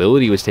their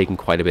mobility was taking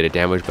quite a bit of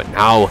damage. But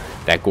now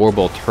that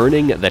Gorbel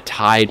turning the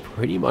tide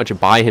pretty much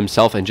by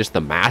himself, and just the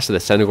mass of the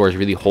Centaurs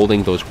really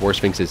holding those War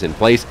Sphinxes in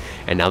place.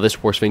 And now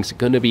this War Sphinx is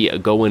going to be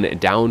going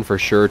down for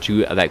sure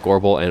to that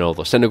Gorbel and all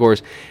those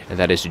Centaurs, and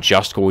that is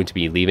just going to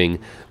be leaving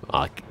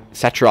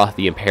Cetra,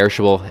 the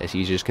Imperishable, as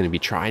he's just going to be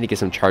trying to get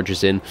some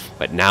charges in.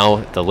 But now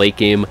the late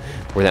game,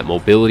 where that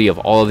mobility of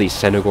all of these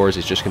Centaurs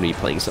is just going to be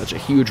playing such a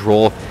huge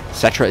role,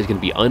 Cetra is going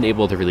to be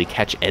unable to really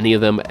catch any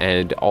of them,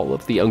 and all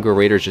of the Ungor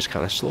Raiders just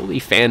kind of slowly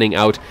fanning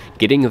out,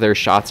 getting their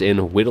shots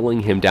in,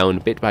 whittling him down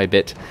bit by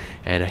bit.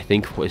 And I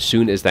think as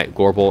soon as that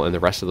Gorbel and the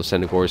rest of those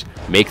Centaurs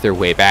make their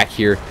way back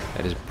here,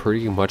 that is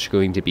pretty much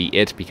going to be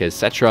it, because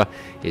Cetra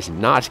is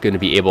not going to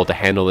be able to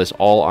handle this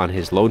all on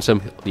his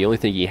lonesome. The only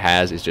thing he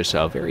has is just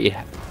a very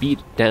beat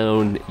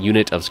down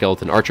unit of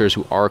skeleton archers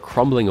who are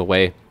crumbling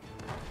away,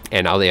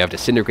 and now they have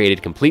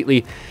disintegrated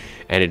completely,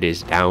 and it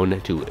is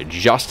down to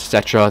just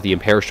Cetra, the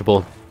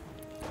Imperishable.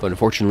 But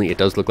unfortunately, it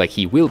does look like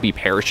he will be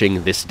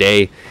perishing this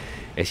day,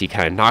 as he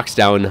kind of knocks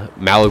down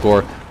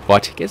Malagor,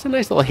 but gets a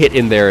nice little hit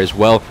in there as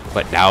well.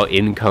 But now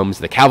in comes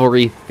the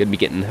cavalry, going to be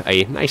getting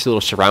a nice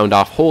little surround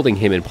off, holding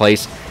him in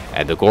place.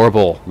 And the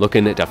Gorbel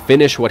looking to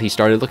finish what he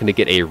started, looking to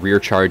get a rear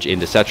charge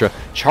into Cetra,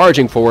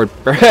 charging forward,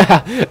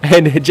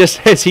 and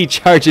just as he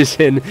charges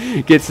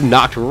in, gets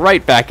knocked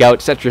right back out.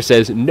 Cetra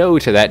says no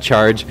to that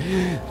charge.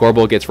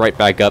 Gorbel gets right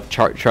back up,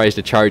 tries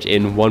to charge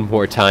in one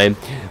more time,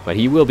 but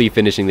he will be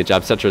finishing the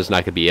job. Cetra's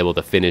not going to be able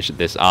to finish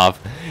this off,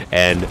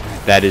 and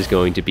that is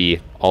going to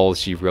be all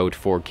she wrote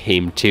for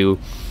Game 2.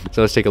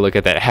 So let's take a look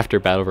at that after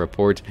battle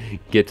report,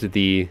 get to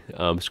the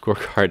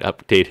scorecard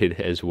updated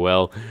as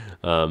well.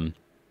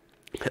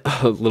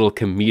 A little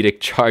comedic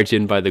charge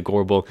in by the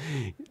Gorbel,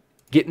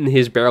 getting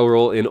his barrel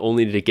roll in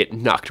only to get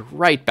knocked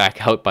right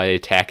back out by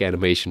attack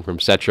animation from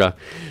Cetra.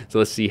 So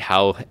let's see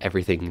how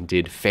everything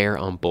did fare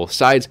on both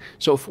sides.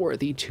 So for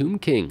the Tomb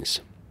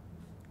Kings,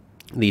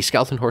 the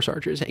Skeleton Horse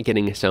Archers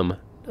getting some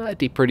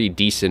pretty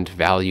decent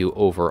value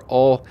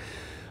overall.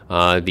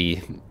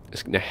 The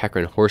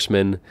Hecarim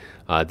Horsemen,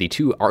 the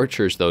two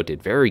Archers, though,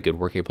 did very good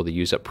work, able to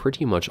use up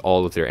pretty much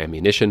all of their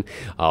ammunition.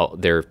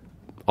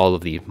 All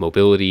of the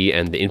mobility,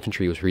 and the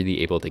infantry was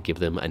really able to give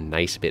them a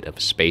nice bit of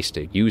space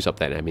to use up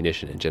that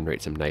ammunition and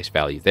generate some nice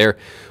value there.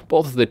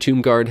 Both of the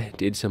Tomb Guard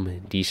did some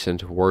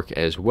decent work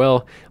as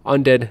well.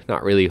 Undead,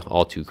 not really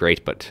all too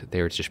great, but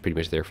they were just pretty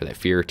much there for that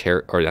fear,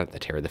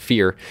 the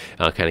fear,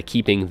 kind of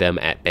keeping them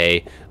at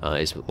bay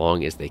as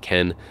long as they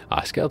can.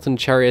 Skeleton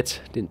Chariots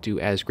didn't do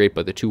as great,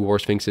 but the two War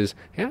Sphinxes,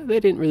 yeah, they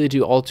didn't really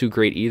do all too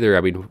great either.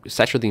 I mean,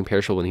 Cetra the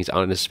Imperishable, when he's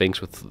on his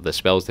Sphinx with the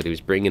spells that he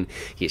was bringing,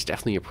 he's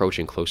definitely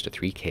approaching close to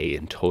 3k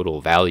in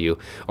total value,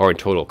 or in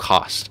total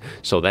cost.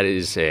 So that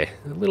is a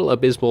little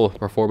abysmal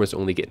performance,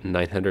 only getting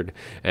 900,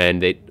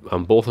 and they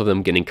both of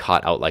them getting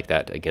caught out like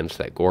that against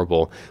that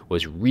Gorbel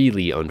was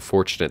really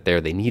unfortunate there.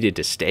 They needed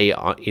to stay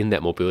in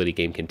that mobility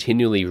game,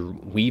 continually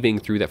weaving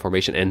through that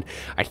formation, and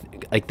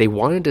they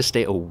wanted to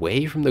stay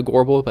away from the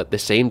Gorbel, but at the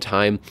same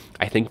time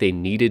I think they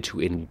needed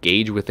to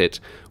engage with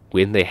it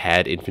when they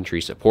had infantry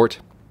support.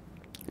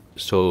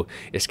 So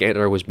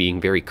Iskandar was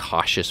being very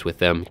cautious with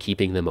them,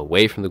 keeping them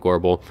away from the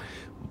Gorbel.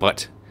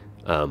 But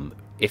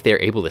if they're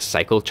able to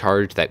cycle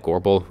charge that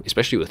Gorbel,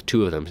 especially with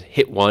two of them,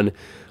 hit one,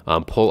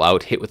 pull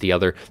out, hit with the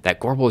other, that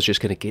Gorbel is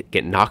just going to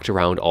get knocked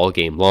around all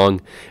game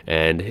long.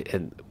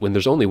 And when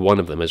there's only one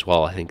of them as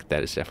well, I think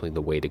that is definitely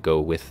the way to go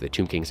with the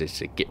Tomb Kings, is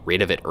to get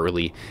rid of it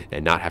early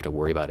and not have to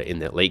worry about it in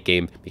that late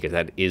game, because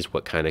that is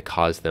what kind of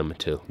caused them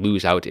to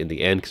lose out in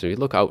the end. Because if you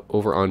look out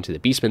over onto the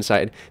Beastman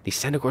side, the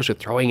Centaurs with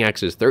throwing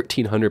axes,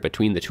 1,300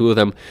 between the two of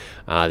them.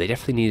 They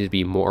definitely needed to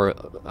be more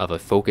of a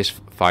focus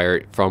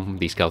fire from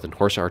the Skeleton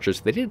Horse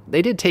Archers.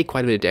 They did take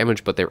quite a bit of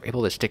damage, but they were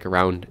able to stick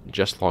around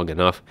just long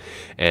enough,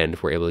 and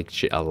were able to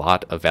get a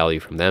lot of value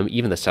from them.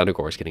 Even the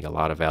Centaur is getting a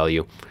lot of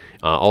value.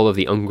 All of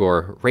the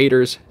Ungor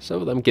Raiders,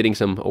 some of them getting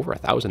some over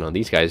 1,000 on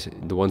these guys,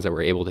 the ones that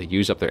were able to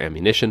use up their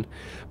ammunition.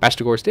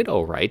 Bastigors did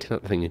alright,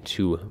 nothing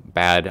too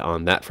bad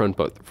on that front,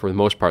 but for the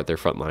most part their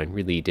front line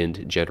really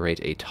didn't generate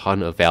a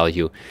ton of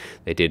value.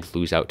 They did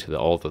lose out to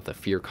all of the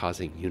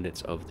fear-causing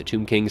units of the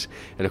Tomb Kings,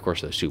 and of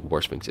course those two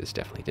War Sphinxes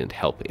definitely didn't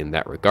help in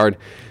that regard.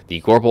 The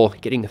Gorbel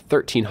getting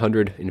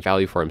 1,300 in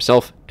value for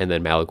himself, and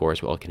then Malagor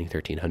as well getting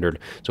 1,300.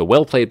 So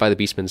well played by the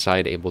Beastman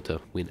side, able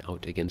to win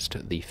out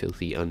against the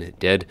Filthy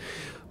Undead.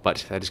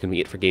 But that is going to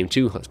be it for Game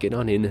 2. Let's get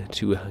on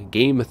into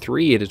Game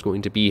 3. It is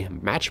going to be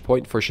match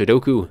point for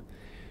Shidoku.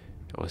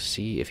 We'll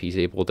see if he's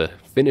able to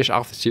finish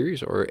off the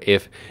series, or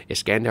if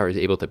Iskandar is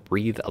able to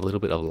breathe a little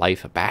bit of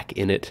life back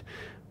in it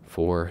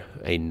for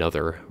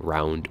another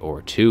round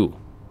or two.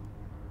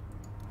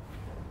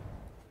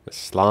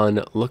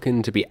 Slan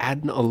looking to be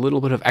adding a little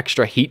bit of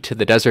extra heat to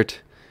the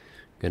desert.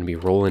 Going to be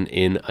rolling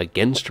in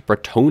against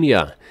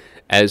Bretonia,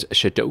 as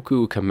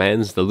Shidoku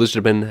commands the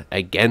Lizardmen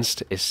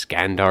against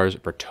Iskandar's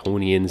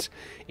Bretonians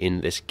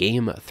in this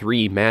Game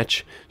 3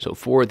 match. So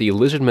for the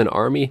Lizardmen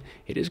army,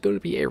 it is going to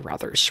be a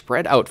rather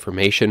spread out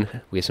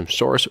formation. We have some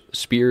Source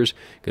Spears,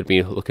 going to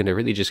be looking to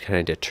really just kind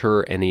of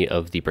deter any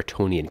of the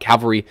Bretonian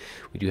cavalry.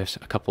 We do have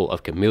a couple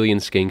of Chameleon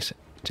Skinks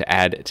to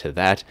add to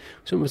that,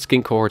 some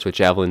skink cohorts with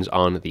javelins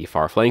on the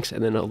far flanks,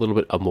 and then a little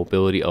bit of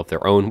mobility of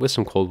their own with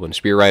some Cold Wind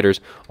Spear Riders.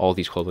 All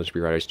these Cold Wind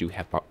Spear Riders do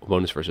have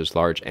bonus versus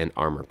large and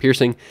armor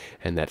piercing,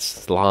 and that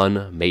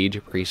Slan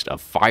Mage Priest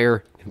of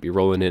Fire can be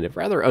rolling in a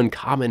rather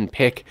uncommon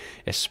pick,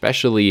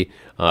 especially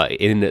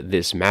in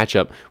this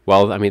matchup.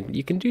 Well, I mean,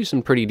 you can do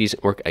some pretty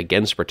decent work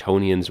against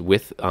Bretonians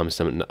with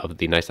some of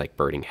the nice, like,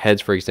 Burning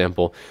Heads, for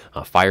example.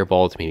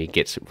 Fireball to maybe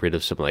get rid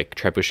of some, like,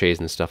 trebuchets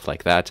and stuff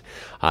like that.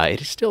 It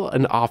is still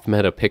an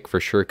off-meta pick for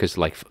sure, because,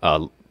 like,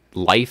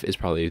 Life is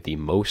probably the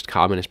most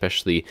common,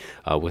 especially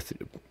with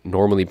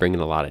normally bringing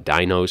a lot of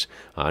dinos.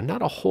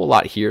 Not a whole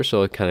lot here,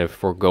 so kind of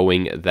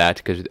foregoing that,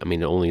 because, I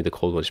mean, only the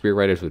Cold Wind Spear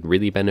Riders would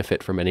really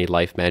benefit from any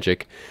life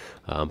magic.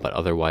 But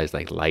otherwise,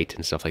 like light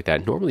and stuff like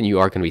that. Normally you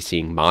are going to be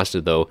seeing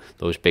Mazda, though.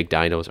 Those big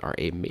dinos are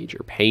a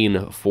major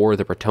pain for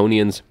the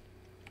Bretonians.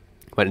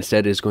 But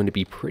instead it is going to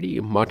be pretty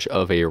much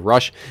of a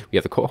rush. We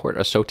have the cohort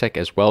of Sotek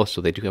as well,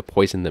 so they do have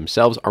poison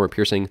themselves, armor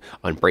piercing,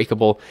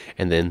 unbreakable,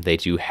 and then they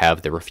do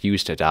have the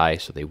refuse to die,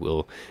 so they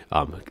will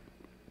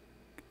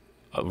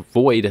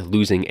avoid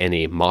losing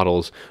any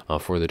models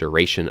for the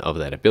duration of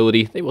that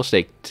ability. They will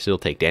still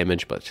take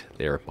damage, but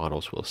their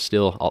models will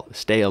still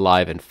stay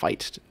alive and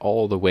fight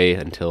all the way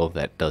until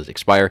that does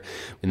expire.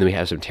 And then we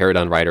have some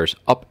Pterodon Riders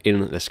up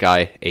in the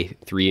sky, a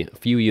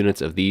few units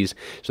of these.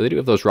 So they do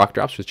have those rock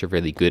drops, which are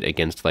really good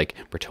against like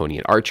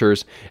Bretonian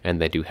archers, and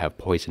they do have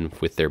poison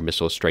with their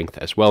missile strength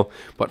as well.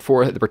 But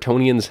for the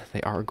Bretonians,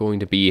 they are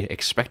going to be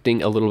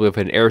expecting a little bit of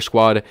an air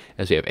squad,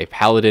 as we have a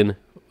Paladin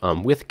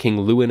with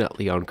King Lewin at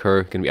Leon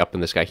Kerr, going to be up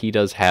in the sky. He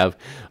does have,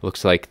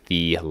 looks like,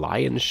 the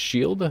Lion's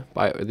Shield,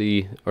 or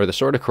the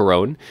Sword of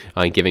Corone,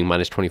 giving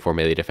minus 24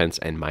 melee defense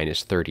and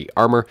minus 30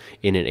 armor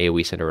in an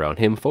AoE center around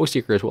him. Foe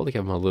Seeker as well to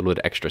give him a little bit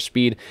of extra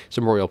speed.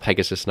 Some Royal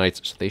Pegasus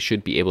Knights, so they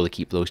should be able to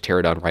keep those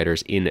Pterodon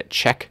Riders in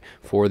check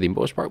for the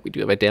most part. We do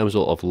have a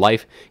Damsel of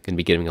Life, going to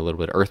be giving a little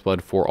bit of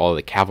Earthblood for all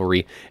the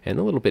cavalry, and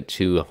a little bit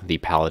to the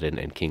Paladin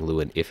and King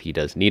Lewin if he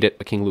does need it.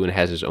 But King Lewin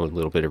has his own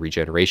little bit of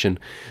regeneration,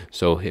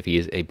 so if he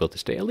is able to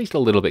stay at least a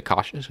little bit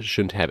cautious,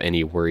 shouldn't have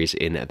any worries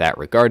in that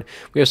regard.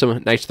 We have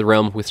some Knights of the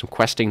Realm with some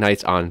questing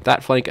knights on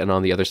that flank, and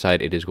on the other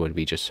side it is going to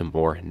be just some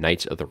more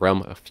Knights of the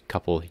Realm, a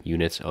couple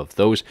units of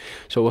those.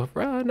 So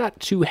not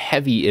too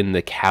heavy in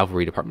the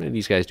cavalry department.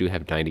 These guys do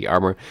have 90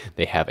 armor.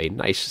 They have a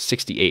nice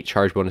 68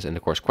 charge bonus, and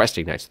of course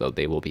questing knights, though,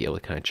 they will be able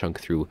to kind of chunk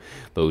through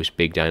those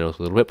big dinos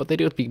a little bit, but they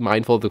do have to be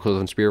mindful of the Cold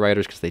Wind Spear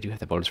Riders, because they do have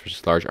the bonus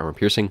versus large armor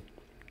piercing.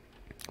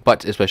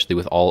 But especially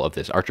with all of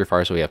this archer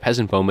fire, so we have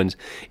Peasant Bowmans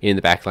in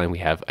the back line. We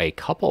have a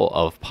couple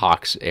of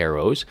Pox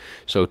arrows,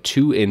 so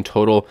 2 in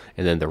total,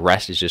 and then the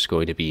rest is just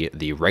going to be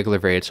the regular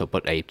variant. So,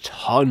 but a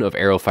ton of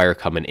arrow fire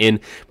coming in.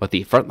 But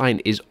the front line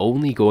is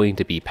only going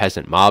to be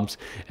peasant mobs,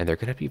 and they're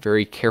going to be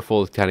very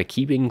careful, kind of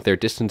keeping their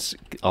distance,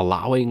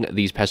 allowing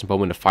these Peasant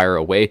Bowmen to fire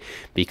away,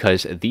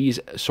 because these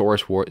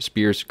Saurus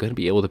Spears are going to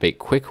be able to make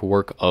quick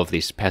work of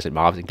these peasant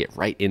mobs and get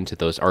right into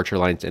those archer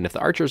lines. And if the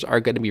archers are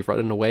going to be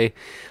running away,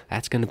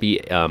 that's going to be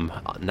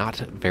not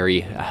very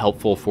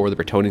helpful for the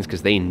Bretonnians,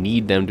 because they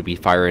need them to be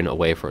firing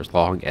away for as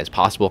long as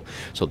possible.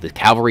 So the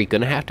cavalry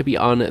going to have to be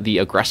on the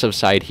aggressive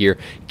side here,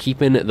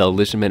 keeping the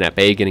lizardmen at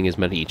bay, getting as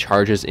many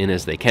charges in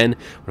as they can.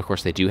 But of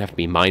course, they do have to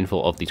be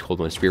mindful of these Cold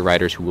Wind Spear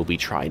Riders, who will be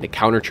trying to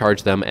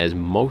countercharge them as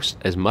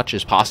much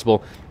as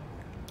possible.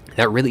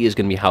 That really is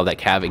going to be how that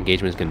cav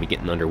engagement is going to be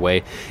getting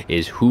underway,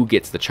 is who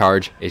gets the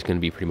charge is going to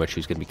be pretty much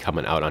who's going to be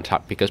coming out on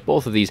top, because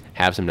both of these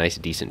have some nice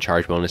decent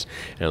charge bonus.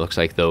 And it looks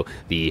like, though,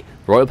 the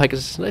Royal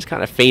Pegasus is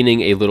kind of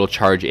feigning a little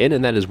charge in,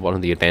 and that is one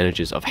of the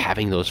advantages of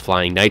having those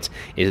flying knights,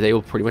 is they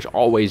will pretty much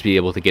always be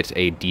able to get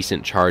a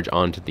decent charge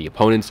onto the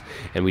opponents.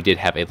 And we did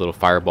have a little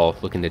fireball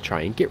looking to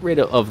try and get rid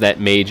of that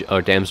mage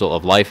or damsel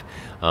of life.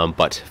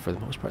 But for the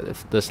most part,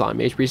 the Slot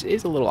Mage Priest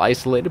is a little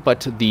isolated,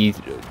 but the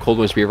Cold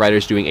Wind Spear Rider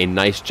is doing a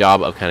nice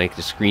job of kind of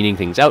just screening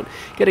things out,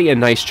 getting a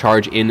nice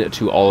charge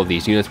into all of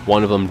these units.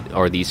 One of them,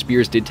 or these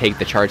spears, did take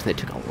the charge, and they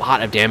took a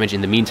lot of damage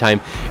in the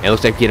meantime. And it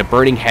looks like we get a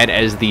Burning Head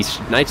as these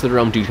Knights of the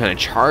Realm do kind of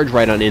charge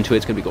right on into it.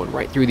 It's going to be going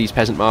right through these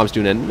peasant mobs,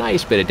 doing a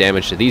nice bit of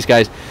damage to these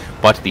guys.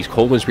 But these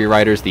Cold Wind Spear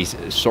Riders, these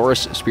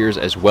Saurus Spears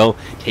as well,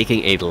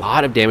 taking a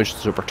lot of damage.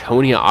 So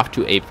Bretonnia off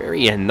to a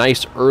very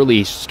nice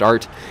early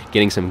start,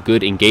 getting some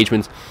good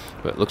engagements.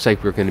 But it looks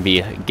like we're going to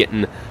be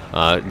getting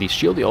these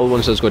shield. The old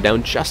ones does go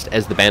down just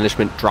as the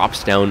banishment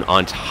drops down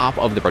on top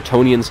of the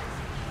Bretonnians,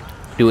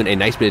 doing a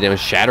nice bit of damage,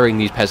 shattering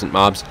these peasant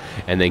mobs,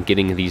 and then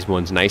getting these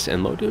ones nice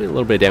and low, doing a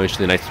little bit of damage to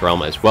the Knights of the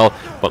Realm as well.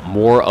 But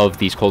more of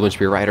these Cold Wind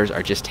Spear Riders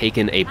are just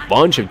taking a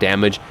bunch of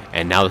damage,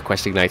 and now the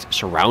Questing Knights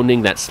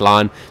surrounding that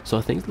Slann.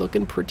 So things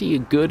looking pretty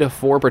good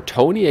for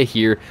Bretonnia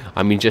here.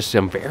 I mean, just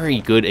some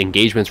very good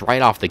engagements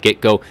right off the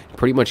get-go,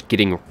 pretty much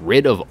getting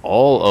rid of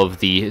all of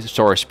the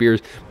Saurus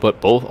Spears, but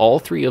all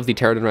three of the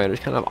Pterodon Riders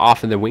kind of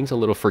off in the wings, a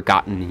little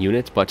forgotten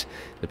units. But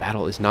the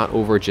battle is not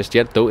over just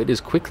yet, though it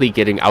is quickly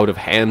getting out of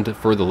hand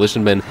for the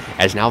Lizardmen,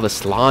 as now the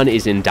Slann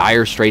is in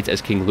dire straits,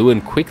 as King Lewin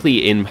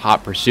quickly in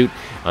hot pursuit,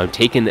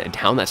 taking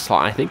down that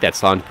Slann. I think that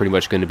Slann's pretty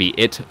much going to be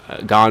it,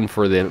 gone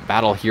for the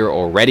battle here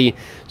already.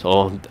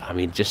 So, I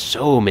mean, just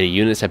so many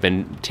units have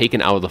been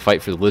taken out of the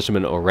fight for the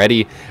Lizardmen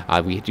already.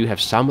 We do have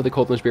some of the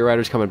Cold Wind Spear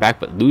Riders coming back,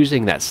 but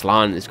losing that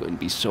Slann is going to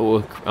be so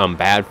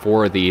bad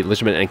for the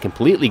Lizardmen, and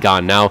completely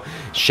gone now,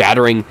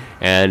 shattering.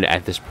 And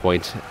at this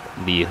point,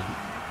 the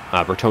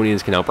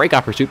Bretonnians can now break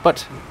off pursuit,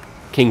 but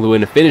King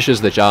Lewin finishes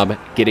the job,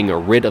 getting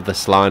rid of the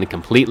Slann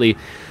completely.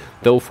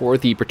 Though for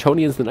the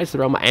Bretonnians, the Knights of the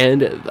Realm,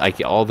 and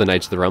like all the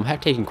Knights of the Realm,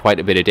 have taken quite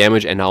a bit of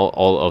damage, and now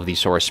all of the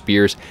Saurus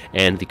Spears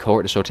and the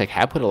Cohort of Sotek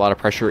have put a lot of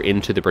pressure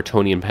into the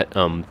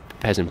Bretonnian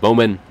peasant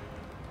bowmen.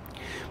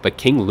 But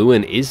King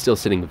Lewin is still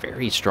sitting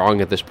very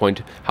strong at this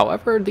point.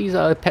 However, these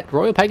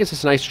Royal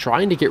Pegasus Knights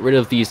trying to get rid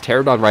of these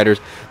Pterodon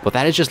Riders, but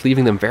that is just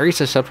leaving them very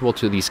susceptible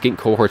to these Skink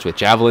cohorts with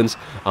javelins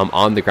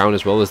on the ground,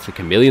 as well as the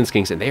Chameleon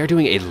Skinks, and they are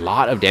doing a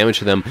lot of damage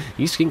to them.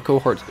 These Skink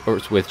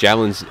cohorts with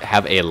javelins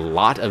have a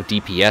lot of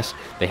DPS.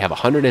 They have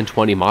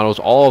 120 models,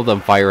 all of them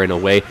firing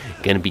away.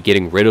 Going to be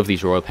getting rid of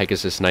these Royal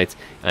Pegasus Knights,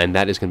 and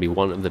that is going to be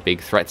one of the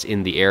big threats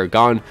in the air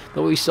gone.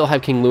 Though we still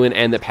have King Lewin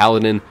and the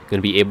Paladin going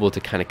to be able to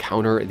kind of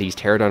counter these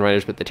Pterodon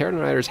Riders, but the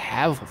Pterodon Riders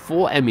have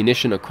full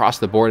ammunition across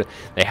the board.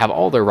 They have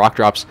all their rock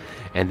drops,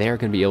 and they're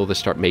going to be able to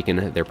start making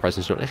their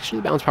presence known. Actually,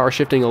 the balance power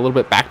shifting a little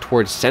bit back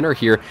towards center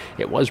here.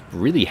 It was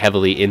really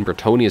heavily in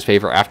Bretonnia's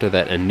favor after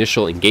that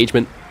initial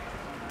engagement.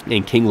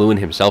 And King Lewin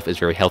himself is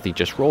very healthy,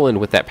 just rolling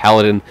with that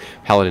Paladin.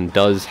 Paladin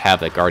does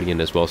have that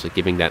Guardian as well, so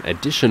giving that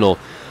additional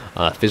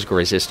physical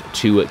resist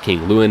to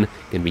King Lewin.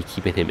 Going to be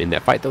keeping him in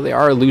that fight, though they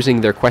are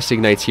losing their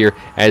Questing Knights here,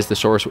 as the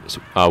Saurus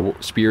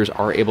Spears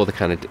are able to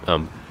kind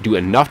of do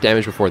enough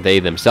damage before they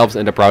themselves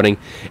end up routing.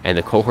 And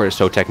the Cohort of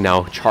Sotek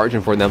now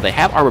charging for them. They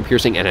have armor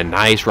piercing and a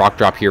nice rock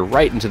drop here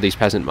right into these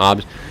peasant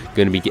mobs,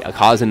 going to be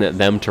causing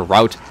them to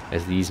rout,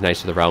 as these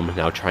Knights of the Realm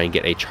now try and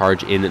get a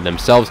charge in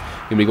themselves.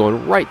 Going to be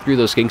going right through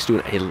those Skinks,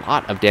 doing a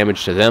lot of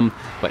damage to them.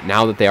 But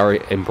now that they are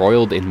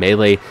embroiled in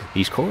melee,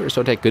 these Cohort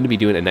of Sotek going to be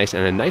doing a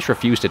nice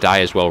refuse to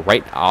die as well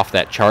right off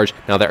that charge.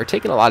 Now they are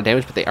taking a lot of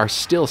damage, but they are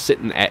still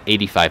sitting at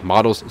 85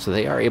 models, so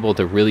they are able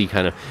to really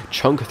kind of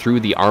chunk through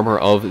the armor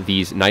of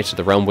these Knights of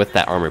the Realm with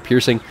that armor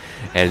piercing,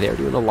 and they're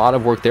doing a lot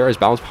of work there, as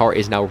balance power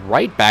is now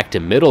right back to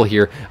middle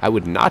here. I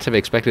would not have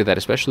expected that,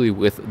 especially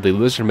with the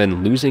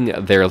Lizardmen losing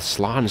their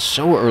Slann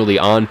so early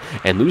on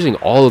and losing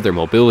all of their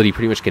mobility,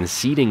 pretty much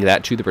conceding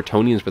that to the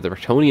Bretonnians. But the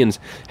Bretonnians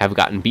have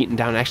gotten beaten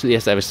down. Actually,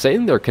 as I was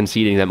saying, they're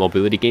conceding that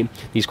mobility game.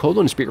 These Cold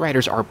Wind Spear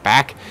Riders are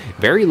back,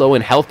 very low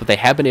in health, but they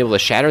have been able to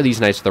shatter these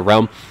Knights of the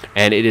Realm,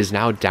 and it is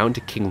now down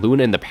to King Lewin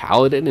and the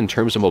Paladin in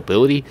terms of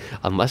mobility,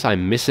 unless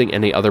I'm missing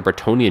any other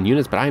Bretonnian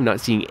units. But I'm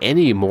not seeing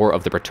any more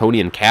of the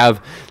Bretonnian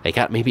cav. They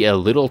got maybe a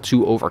little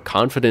too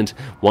overconfident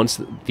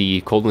once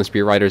the Cold Wind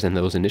Spear Riders and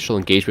those initial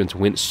engagements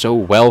went so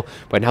well.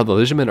 But now the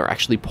Lizardmen are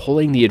actually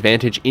pulling the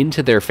advantage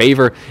into their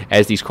favor,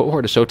 as these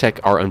Cohort of Sotek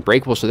are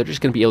unbreakable, so they're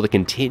just going to be able to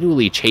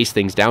continually chase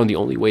things down. The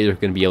only way they're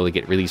going to be able to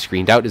get really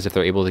screened out is if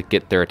they're able to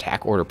get their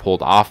attack order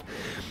pulled off.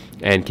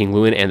 and King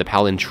Lewin and the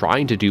Paladin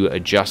trying to do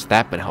just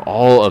that, but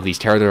all of these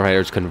Pterodon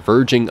Riders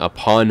converging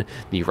upon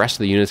the rest of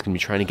the units, can be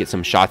trying to get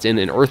some shots in,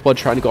 and Earthblood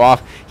trying to go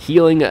off,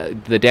 healing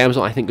the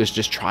Damsel. I think was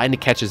just trying to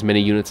catch as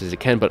many units as it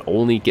can, but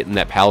only getting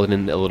that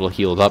Paladin a little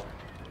healed up.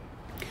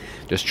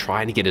 Just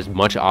trying to get as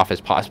much off as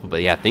possible.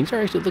 But yeah, things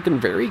are actually looking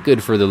very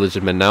good for the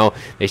Lizardmen now.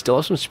 They still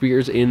have some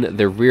spears in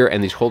their rear,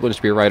 and these Cold Wind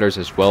Spear Riders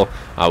as well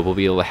will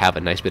be able to have a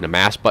nice bit of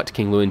mass. But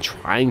King Lewin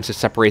trying to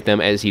separate them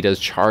as he does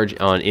charge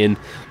on in.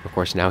 Of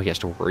course, now he has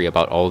to worry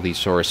about all of these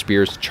Sora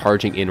Spears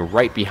charging in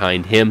right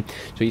behind him.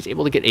 So he's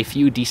able to get a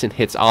few decent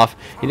hits off.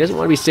 He doesn't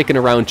want to be sticking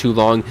around too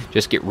long.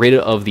 Just get rid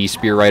of these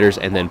Spear Riders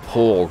and then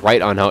pull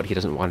right on out. He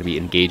doesn't want to be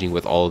engaging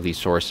with all of these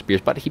Sora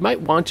Spears, but he might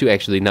want to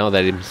actually, now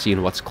that he's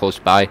seeing what's close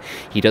by.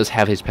 He does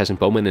have his Peasant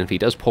Bowman, and if he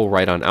does pull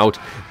right on out,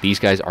 these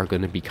guys are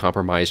going to be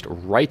compromised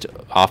right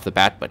off the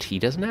bat, but he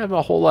doesn't have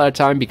a whole lot of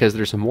time because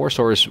there's some more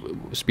Sora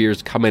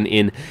Spears coming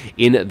in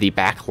the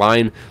back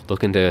line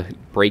looking to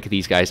break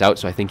these guys out.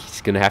 So I think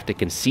he's going to have to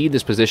concede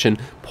this position,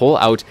 pull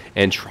out,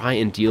 and try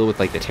and deal with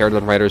like the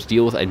Pterodon Riders,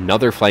 deal with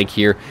another flank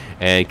here,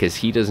 and because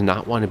he does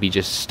not want to be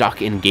just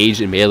stuck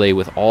engaged in melee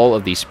with all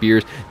of these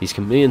spears. These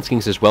Chameleon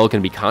Skinks as well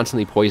can be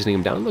constantly poisoning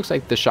him down. It looks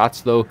like the shots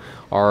though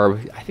are,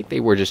 I think they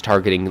were just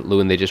targeting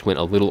Lewin. They just went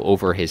a little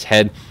over his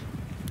head,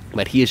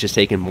 but he is just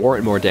taking more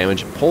and more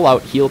damage. Pull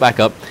out, heal back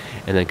up,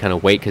 and then kind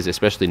of wait, because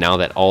especially now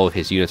that all of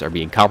his units are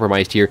being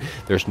compromised here,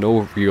 there's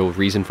no real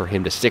reason for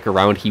him to stick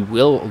around. He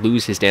will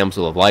lose his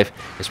Damsel of Life,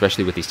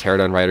 especially with these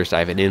Pterodon Riders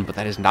diving in, but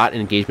that is not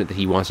an engagement that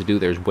he wants to do.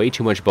 There's way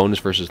too much bonus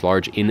versus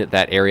large in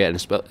that area, and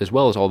as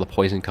well as all the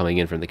poison coming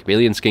in from the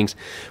Chameleon Skinks.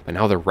 But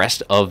now the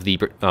rest of the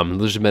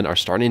Lizardmen are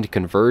starting to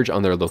converge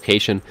on their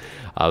location.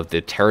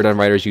 The Pterodon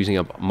Riders using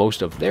up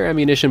most of their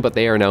ammunition, but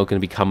they are now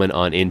going to be coming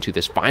on into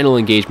this final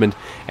engagement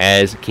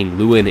as King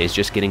Lewin is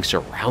just getting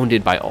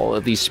surrounded by all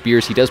of these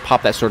spears. He does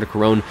pop that Sword of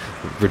Corone,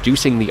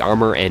 reducing the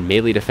armor and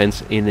melee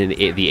defense in the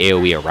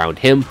AoE around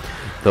him,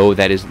 though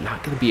that is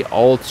not going to be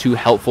all too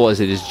helpful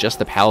as it is just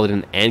the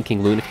Paladin and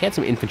King Lewin. If he had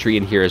some infantry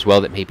in here as well,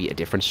 that may be a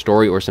different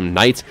story, or some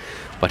knights,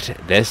 but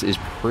this is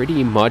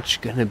pretty much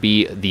going to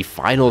be the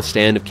final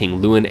stand of King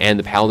Lewin, and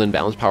the Paladin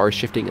balance power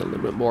shifting a little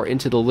bit more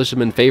into the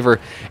Lizardmen favor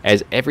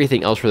as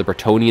everything else for the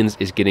Bretonnians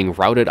is getting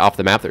routed off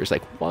the map. There's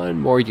like one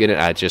more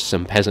unit, just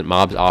some peasant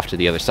mobs off to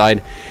the other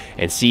side,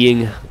 and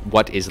seeing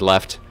what is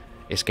left,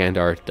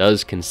 Iskandar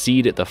does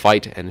concede the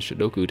fight, and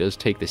Shidoku does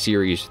take the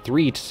series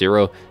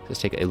 3-0. Let's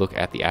take a look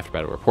at the after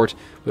battle report.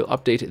 We'll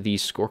update the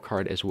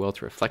scorecard as well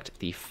to reflect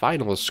the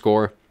final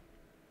score,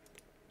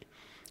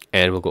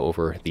 and we'll go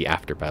over the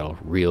after battle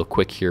real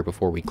quick here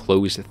before we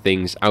close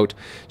things out.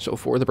 So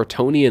for the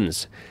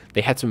Bretonnians,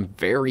 they had some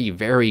very,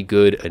 very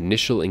good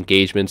initial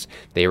engagements.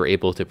 They were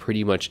able to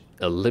pretty much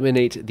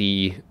eliminate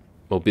the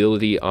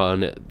mobility on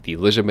the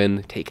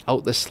Lizardmen, take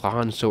out the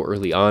Slann so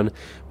early on,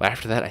 but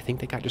after that I think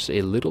they got just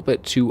a little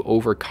bit too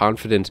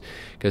overconfident,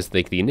 because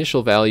like the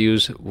initial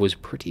values was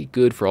pretty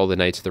good for all the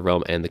Knights of the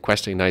Realm and the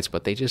questing Knights,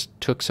 but they just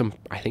took some,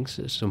 I think,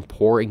 some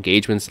poor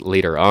engagements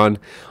later on.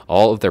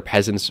 All of their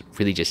peasants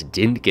really just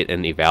didn't get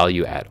any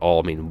value at all.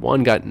 I mean,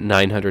 one got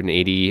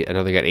 980,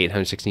 another got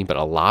 816, but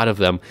a lot of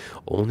them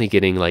only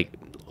getting like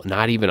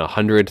not even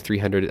 100,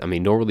 300. I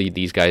mean, normally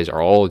these guys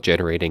are all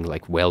generating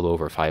like well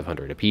over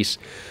 500 apiece.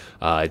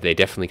 They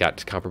definitely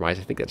got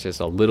compromised. I think that's just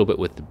a little bit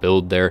with the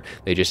build there.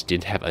 They just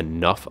didn't have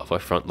enough of a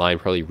front line,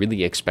 probably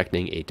really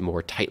expecting a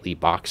more tightly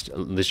boxed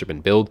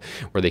Lizardman build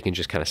where they can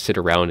just kind of sit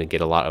around and get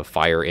a lot of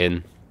fire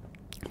in.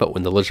 But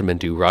when the Lizardmen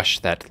do rush,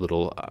 that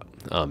little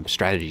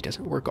strategy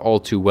doesn't work all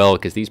too well,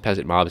 because these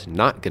peasant mobs are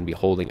not going to be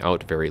holding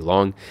out very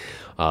long.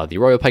 The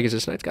Royal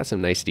Pegasus Knights got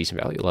some nice,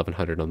 decent value,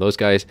 1100 on those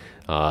guys.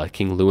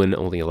 King Lewin,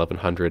 only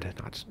 1100,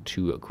 not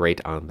too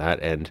great on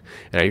that end.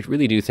 And I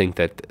really do think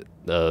that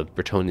the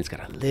Bretonnians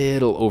got a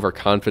little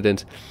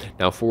overconfident.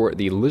 Now, for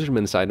the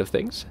Lizardman side of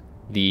things,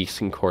 the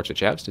Skinkorch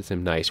Chavs did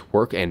some nice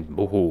work, and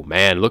oh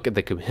man, look at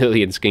the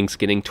Chameleon Skinks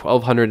getting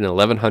 1200 and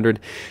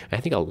 1100. And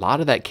I think a lot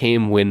of that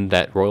came when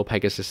that Royal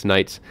Pegasus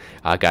Knights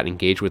got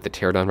engaged with the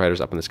Pterodon Riders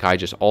up in the sky.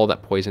 Just all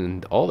that poison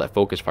and all that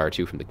focus fire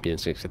too from the Chameleon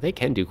Skinks. They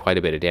can do quite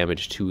a bit of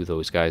damage to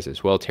those guys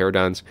as well.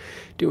 Pterodons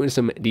doing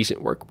some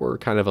decent work, were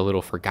kind of a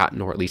little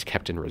forgotten, or at least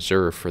kept in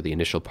reserve for the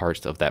initial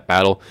parts of that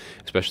battle,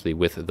 especially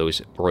with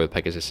those Royal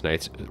Pegasus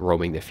Knights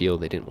roaming the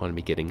field. They didn't want to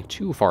be getting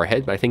too far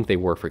ahead, but I think they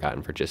were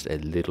forgotten for just a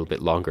little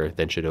bit longer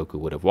than Shidoku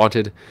would have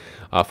wanted.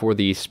 For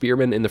the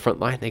Spearmen in the front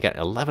line, they got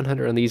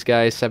 1100 on these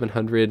guys,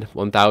 700,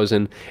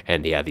 1000,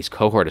 and yeah, these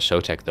Cohort of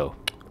Sotek though,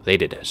 they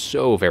did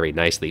so very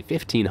nicely.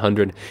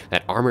 1500,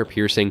 that armor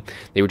piercing.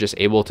 They were just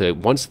able to,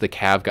 once the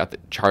Cav got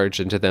charged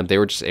into them, they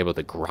were just able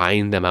to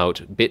grind them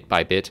out bit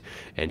by bit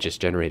and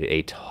just generated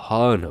a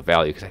ton of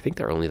value, because I think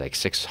they're only like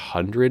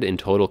 600 in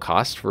total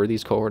cost for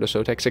these Cohort of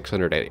Sotek,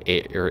 600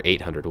 or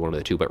 800, one of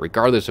the two, but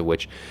regardless of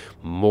which,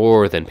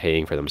 more than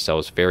paying for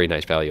themselves. Very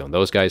nice value on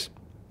those guys.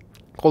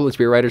 Golden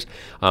Spear Riders,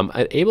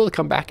 able to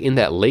come back in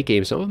that late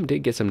game. Some of them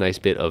did get some nice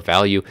bit of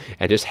value,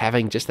 and just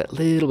having just that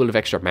little bit of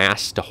extra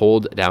mass to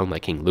hold down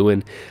like King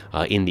Lewin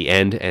in the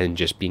end, and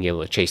just being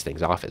able to chase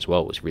things off as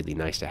well was really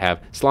nice to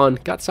have. Slann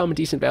got some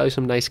decent value,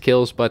 some nice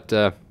kills, but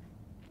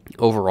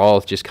overall,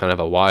 it's just kind of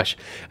a wash.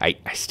 I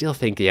still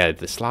think, yeah,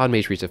 the Slann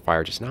Mage Reach of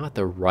Fire just not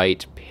the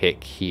right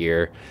pick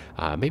here.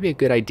 Maybe a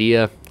good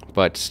idea,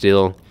 but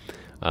still,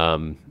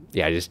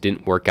 yeah, it just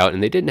didn't work out,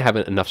 and they didn't have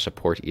enough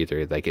support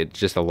either. Like, it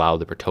just allowed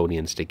the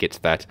Bretonnians to get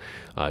that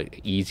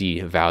easy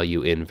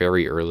value in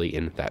very early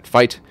in that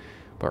fight.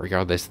 But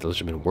regardless, the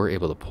Legerdmen were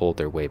able to pull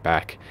their way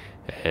back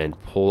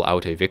and pull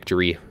out a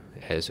victory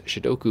as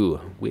Shidoku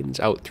wins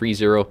out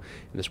 3-0. And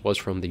this was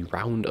from the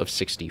round of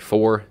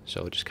 64,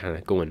 so just kind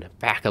of going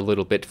back a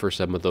little bit for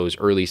some of those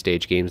early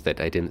stage games that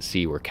I didn't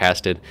see were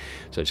casted.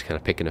 So just kind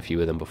of picking a few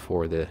of them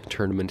before the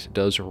tournament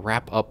does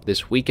wrap up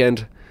this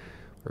weekend.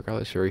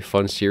 Regardless, very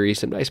fun series,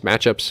 some nice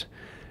matchups,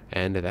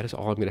 and that is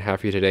all I'm going to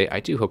have for you today.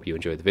 I do hope you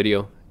enjoyed the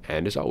video,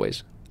 and as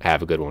always,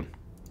 have a good one.